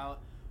about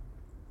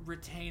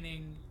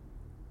retaining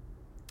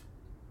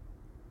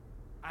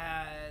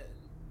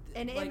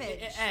An like, image.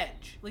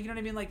 edge, like, you know what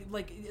I mean,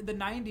 like the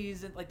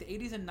 90s and like the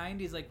 80s and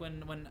 90s, like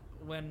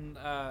when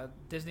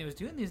Disney was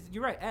doing these,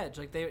 you're right, edge,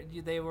 like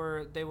they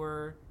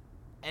were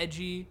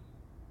edgy,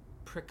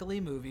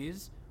 prickly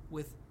movies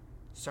with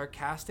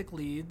sarcastic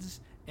leads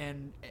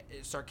and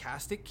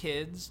sarcastic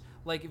kids.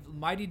 Like if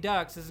Mighty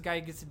Ducks, this guy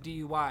gets a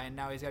DUI and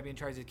now he's got to be in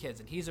charge of his kids,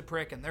 and he's a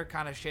prick and they're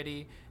kind of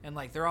shitty, and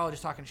like they're all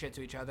just talking shit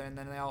to each other, and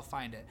then they all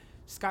find it.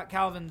 Scott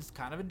Calvin's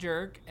kind of a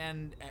jerk,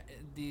 and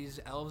these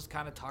elves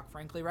kind of talk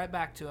frankly right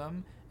back to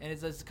him, and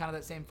it's kind of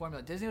that same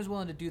formula. Disney was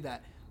willing to do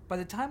that. By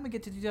the time we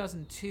get to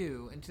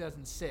 2002 and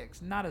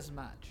 2006, not as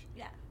much.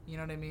 Yeah. You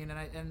know what I mean?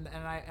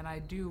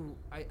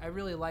 I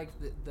really like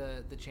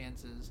the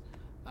chances,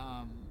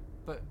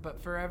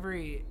 but for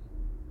every,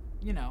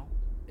 you know,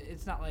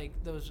 it's not like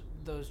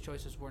those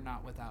choices were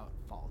not without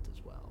fault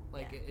as well.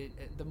 Like Yeah.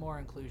 the more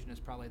inclusion is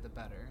probably the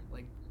better.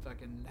 Like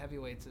fucking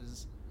heavyweights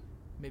is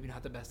maybe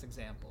not the best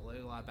example.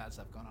 There's a lot of bad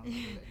stuff going on in the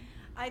movie.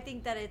 I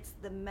think that it's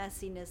the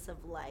messiness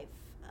of life.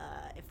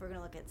 If we're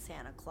gonna look at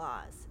Santa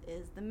Claus,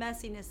 is the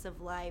messiness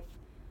of life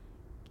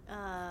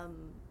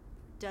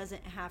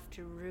doesn't have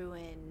to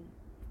ruin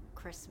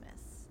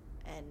Christmas,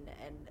 and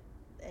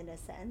in a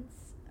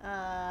sense,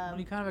 When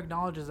he kind of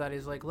acknowledges that,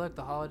 he's like, look,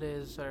 the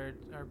holidays are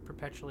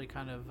perpetually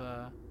kind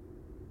of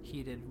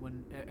heated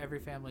when every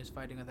family's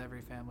fighting with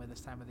every family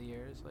this time of the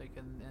year. It's like,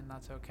 and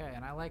that's okay.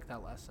 And I like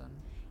that lesson.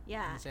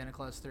 Yeah. In Santa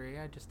Claus 3,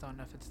 I just don't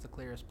know if it's the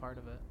clearest part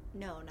of it.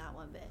 No, not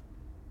one bit.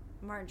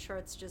 Martin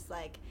Short's just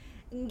like,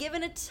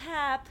 giving a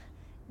tap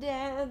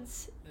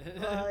dance.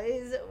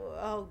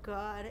 Oh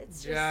God,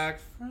 it's Jack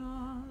just...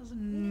 Frost.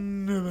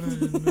 No.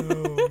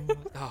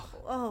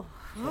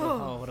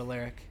 Oh, what a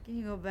lyric. Can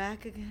you go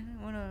back again?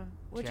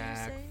 What'd you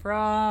Jack say?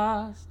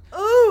 Frost.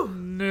 Ooh,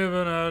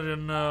 Nibbling at your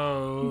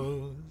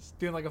nose.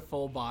 Doing like a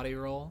full body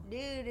roll.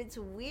 dude, it's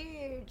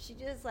weird. She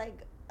just like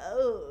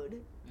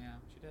owed. Yeah,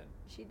 she did.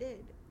 She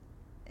did.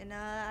 And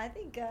I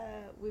think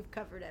we've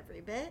covered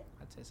every bit.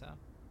 I'd say so.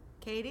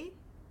 Katie?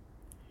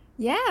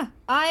 Yeah,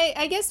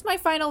 I guess my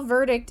final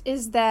verdict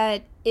is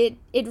that it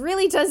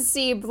really does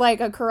seem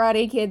like a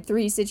Karate Kid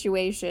 3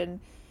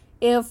 situation.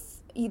 If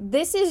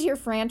this is your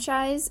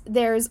franchise,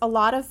 there's a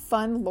lot of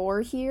fun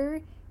lore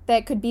here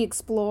that could be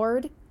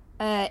explored.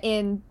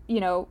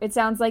 It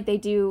sounds like they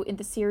do in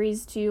the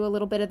series too, a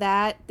little bit of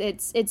that.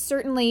 It's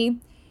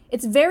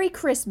very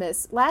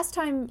Christmas. Last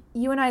time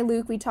you and I,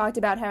 Luke, we talked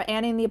about how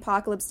Anna and the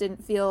Apocalypse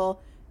didn't feel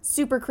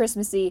super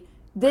Christmassy.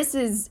 This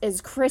is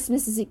as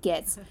Christmas as it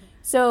gets.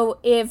 So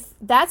if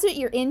that's what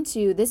you're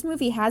into, this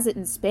movie has it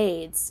in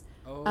spades.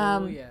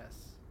 Oh, yes.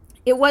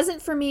 It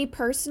wasn't for me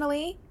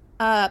personally.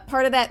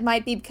 Part of that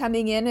might be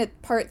coming in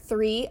at part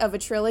 3 of a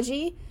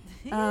trilogy.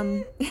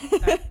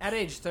 At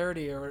age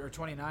 30 or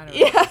 29 or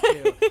Yeah.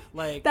 too.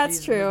 Like,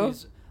 That's true.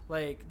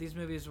 These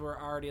movies were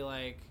already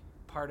like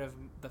part of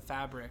the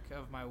fabric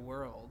of my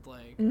world.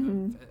 Like,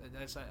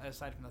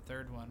 aside from the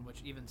third one,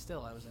 which even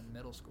still I was in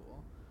middle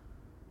school.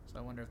 So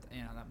I wonder if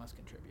that must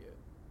contribute.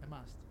 It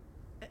must.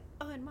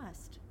 Oh, it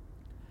must.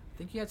 I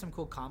think you had some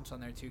cool comps on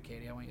there too,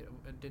 Katie.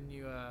 Didn't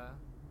you?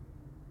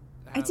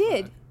 I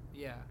did.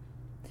 Yeah.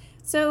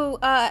 So,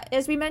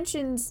 as we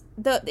mentioned,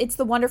 it's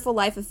the Wonderful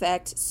Life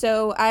effect.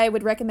 So I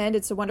would recommend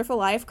It's a Wonderful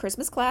Life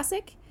Christmas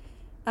classic.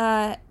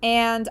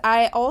 And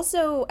I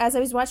also, as I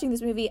was watching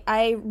this movie,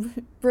 I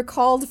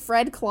recalled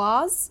Fred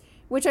Claus,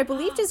 which I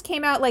believe just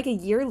came out like a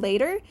year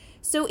later.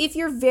 So if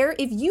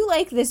you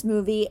like this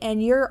movie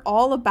and you're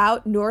all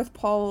about North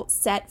Pole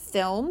set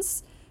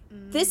films,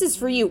 this is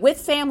for you,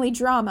 with family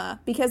drama,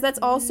 because that's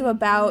also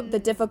about the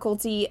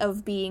difficulty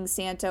of being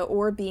Santa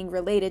or being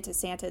related to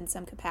Santa in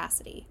some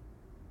capacity.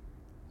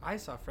 I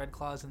saw Fred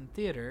Claus in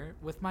theater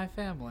with my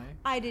family.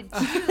 I did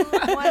too.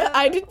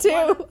 I did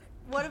too.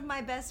 One of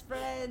my best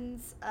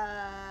friends,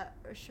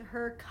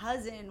 her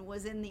cousin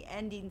was in the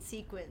ending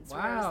sequence.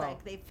 Where it was Wow.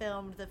 like they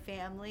filmed the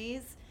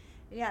families.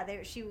 Yeah,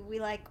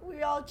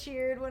 we all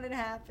cheered when it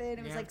happened.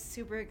 It was Yeah. like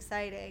super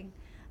exciting.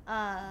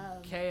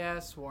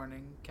 KS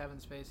warning, Kevin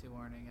Spacey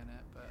warning in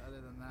it, but other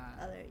than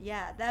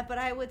that. But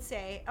I would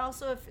say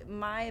also, if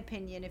my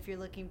opinion, if you're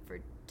looking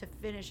to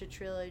finish a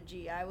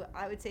trilogy,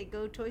 I would say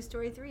go Toy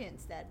Story 3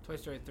 instead. Toy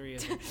Story 3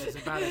 is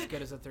about as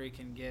good as a 3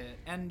 can get.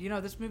 And,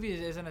 this movie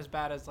isn't as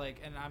bad as, like,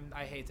 and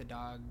I hate to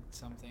dog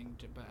something,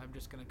 but I'm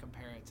just going to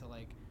compare it to,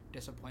 like,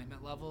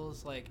 disappointment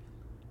levels. Like,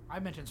 I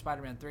mentioned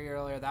Spider-Man 3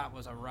 earlier. That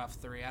was a rough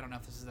 3. I don't know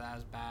if this is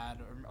as bad,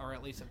 or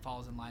at least it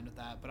falls in line with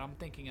that. But I'm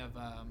thinking of,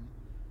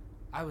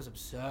 I was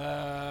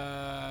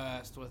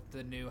obsessed with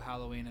the new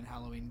Halloween and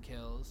Halloween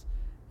Kills.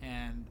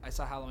 And I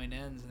saw Halloween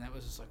Ends, and that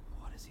was just like,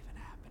 what is even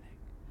happening?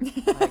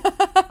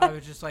 Like, I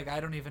was just like,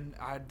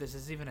 this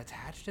is even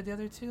attached to the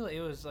other two. It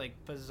was like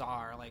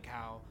bizarre, like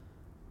how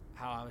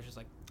I was just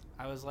like,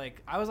 I was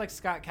like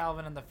Scott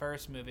Calvin in the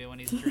first movie when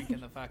he's drinking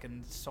the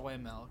fucking soy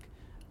milk,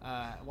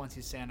 once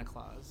he's Santa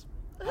Claus,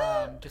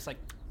 just like,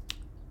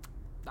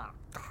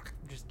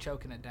 just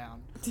choking it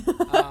down.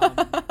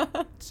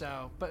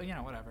 So, but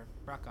whatever,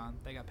 rock on.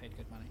 They got paid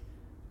good money.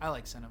 I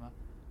like cinema.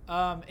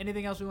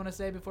 Anything else we want to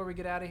say before we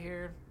get out of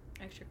here?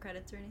 Extra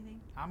credits or anything?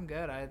 I'm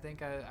good. I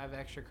think I've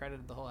extra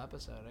credited the whole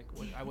episode.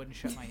 I wouldn't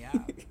shut my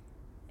yap.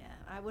 Yeah,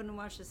 I wouldn't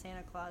watch the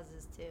Santa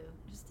Clauses too.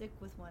 Just stick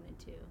with 1 and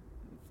 2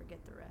 and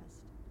forget the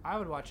rest. I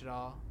would watch it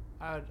all.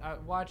 I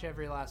would watch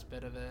every last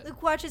bit of it.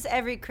 Luke watches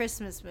every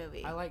Christmas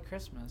movie. I like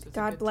Christmas. It's a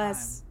God good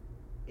bless. time.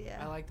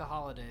 Yeah. I like the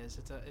holidays.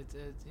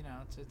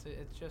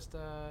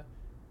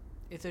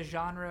 It's a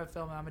genre of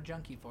film. I'm a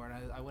junkie for it.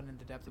 I went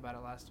into depth about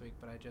it last week,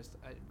 but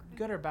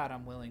good or bad,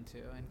 I'm willing to.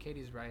 And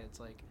Katie's right. It's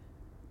like,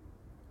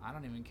 I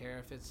don't even care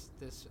if it's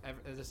this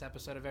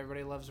episode of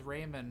Everybody Loves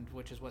Raymond,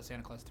 which is what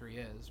Santa Claus 3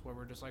 is, where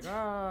we're just like,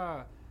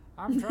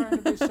 I'm trying to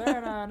be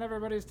Santa and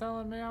everybody's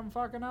telling me I'm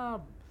fucking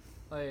up.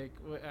 Like,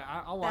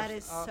 I'll watch. That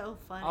is so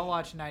funny. I'll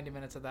watch 90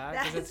 minutes of that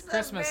because it's That's a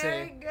Christmassy.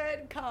 very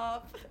good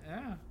comp.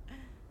 Yeah.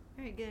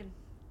 Very good.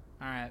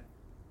 All right.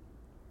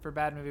 For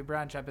Bad Movie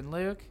Brunch, I've been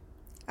Luke.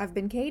 I've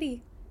been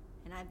Katie.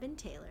 And I've been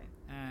Taylor.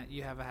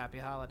 You have a happy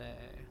holiday.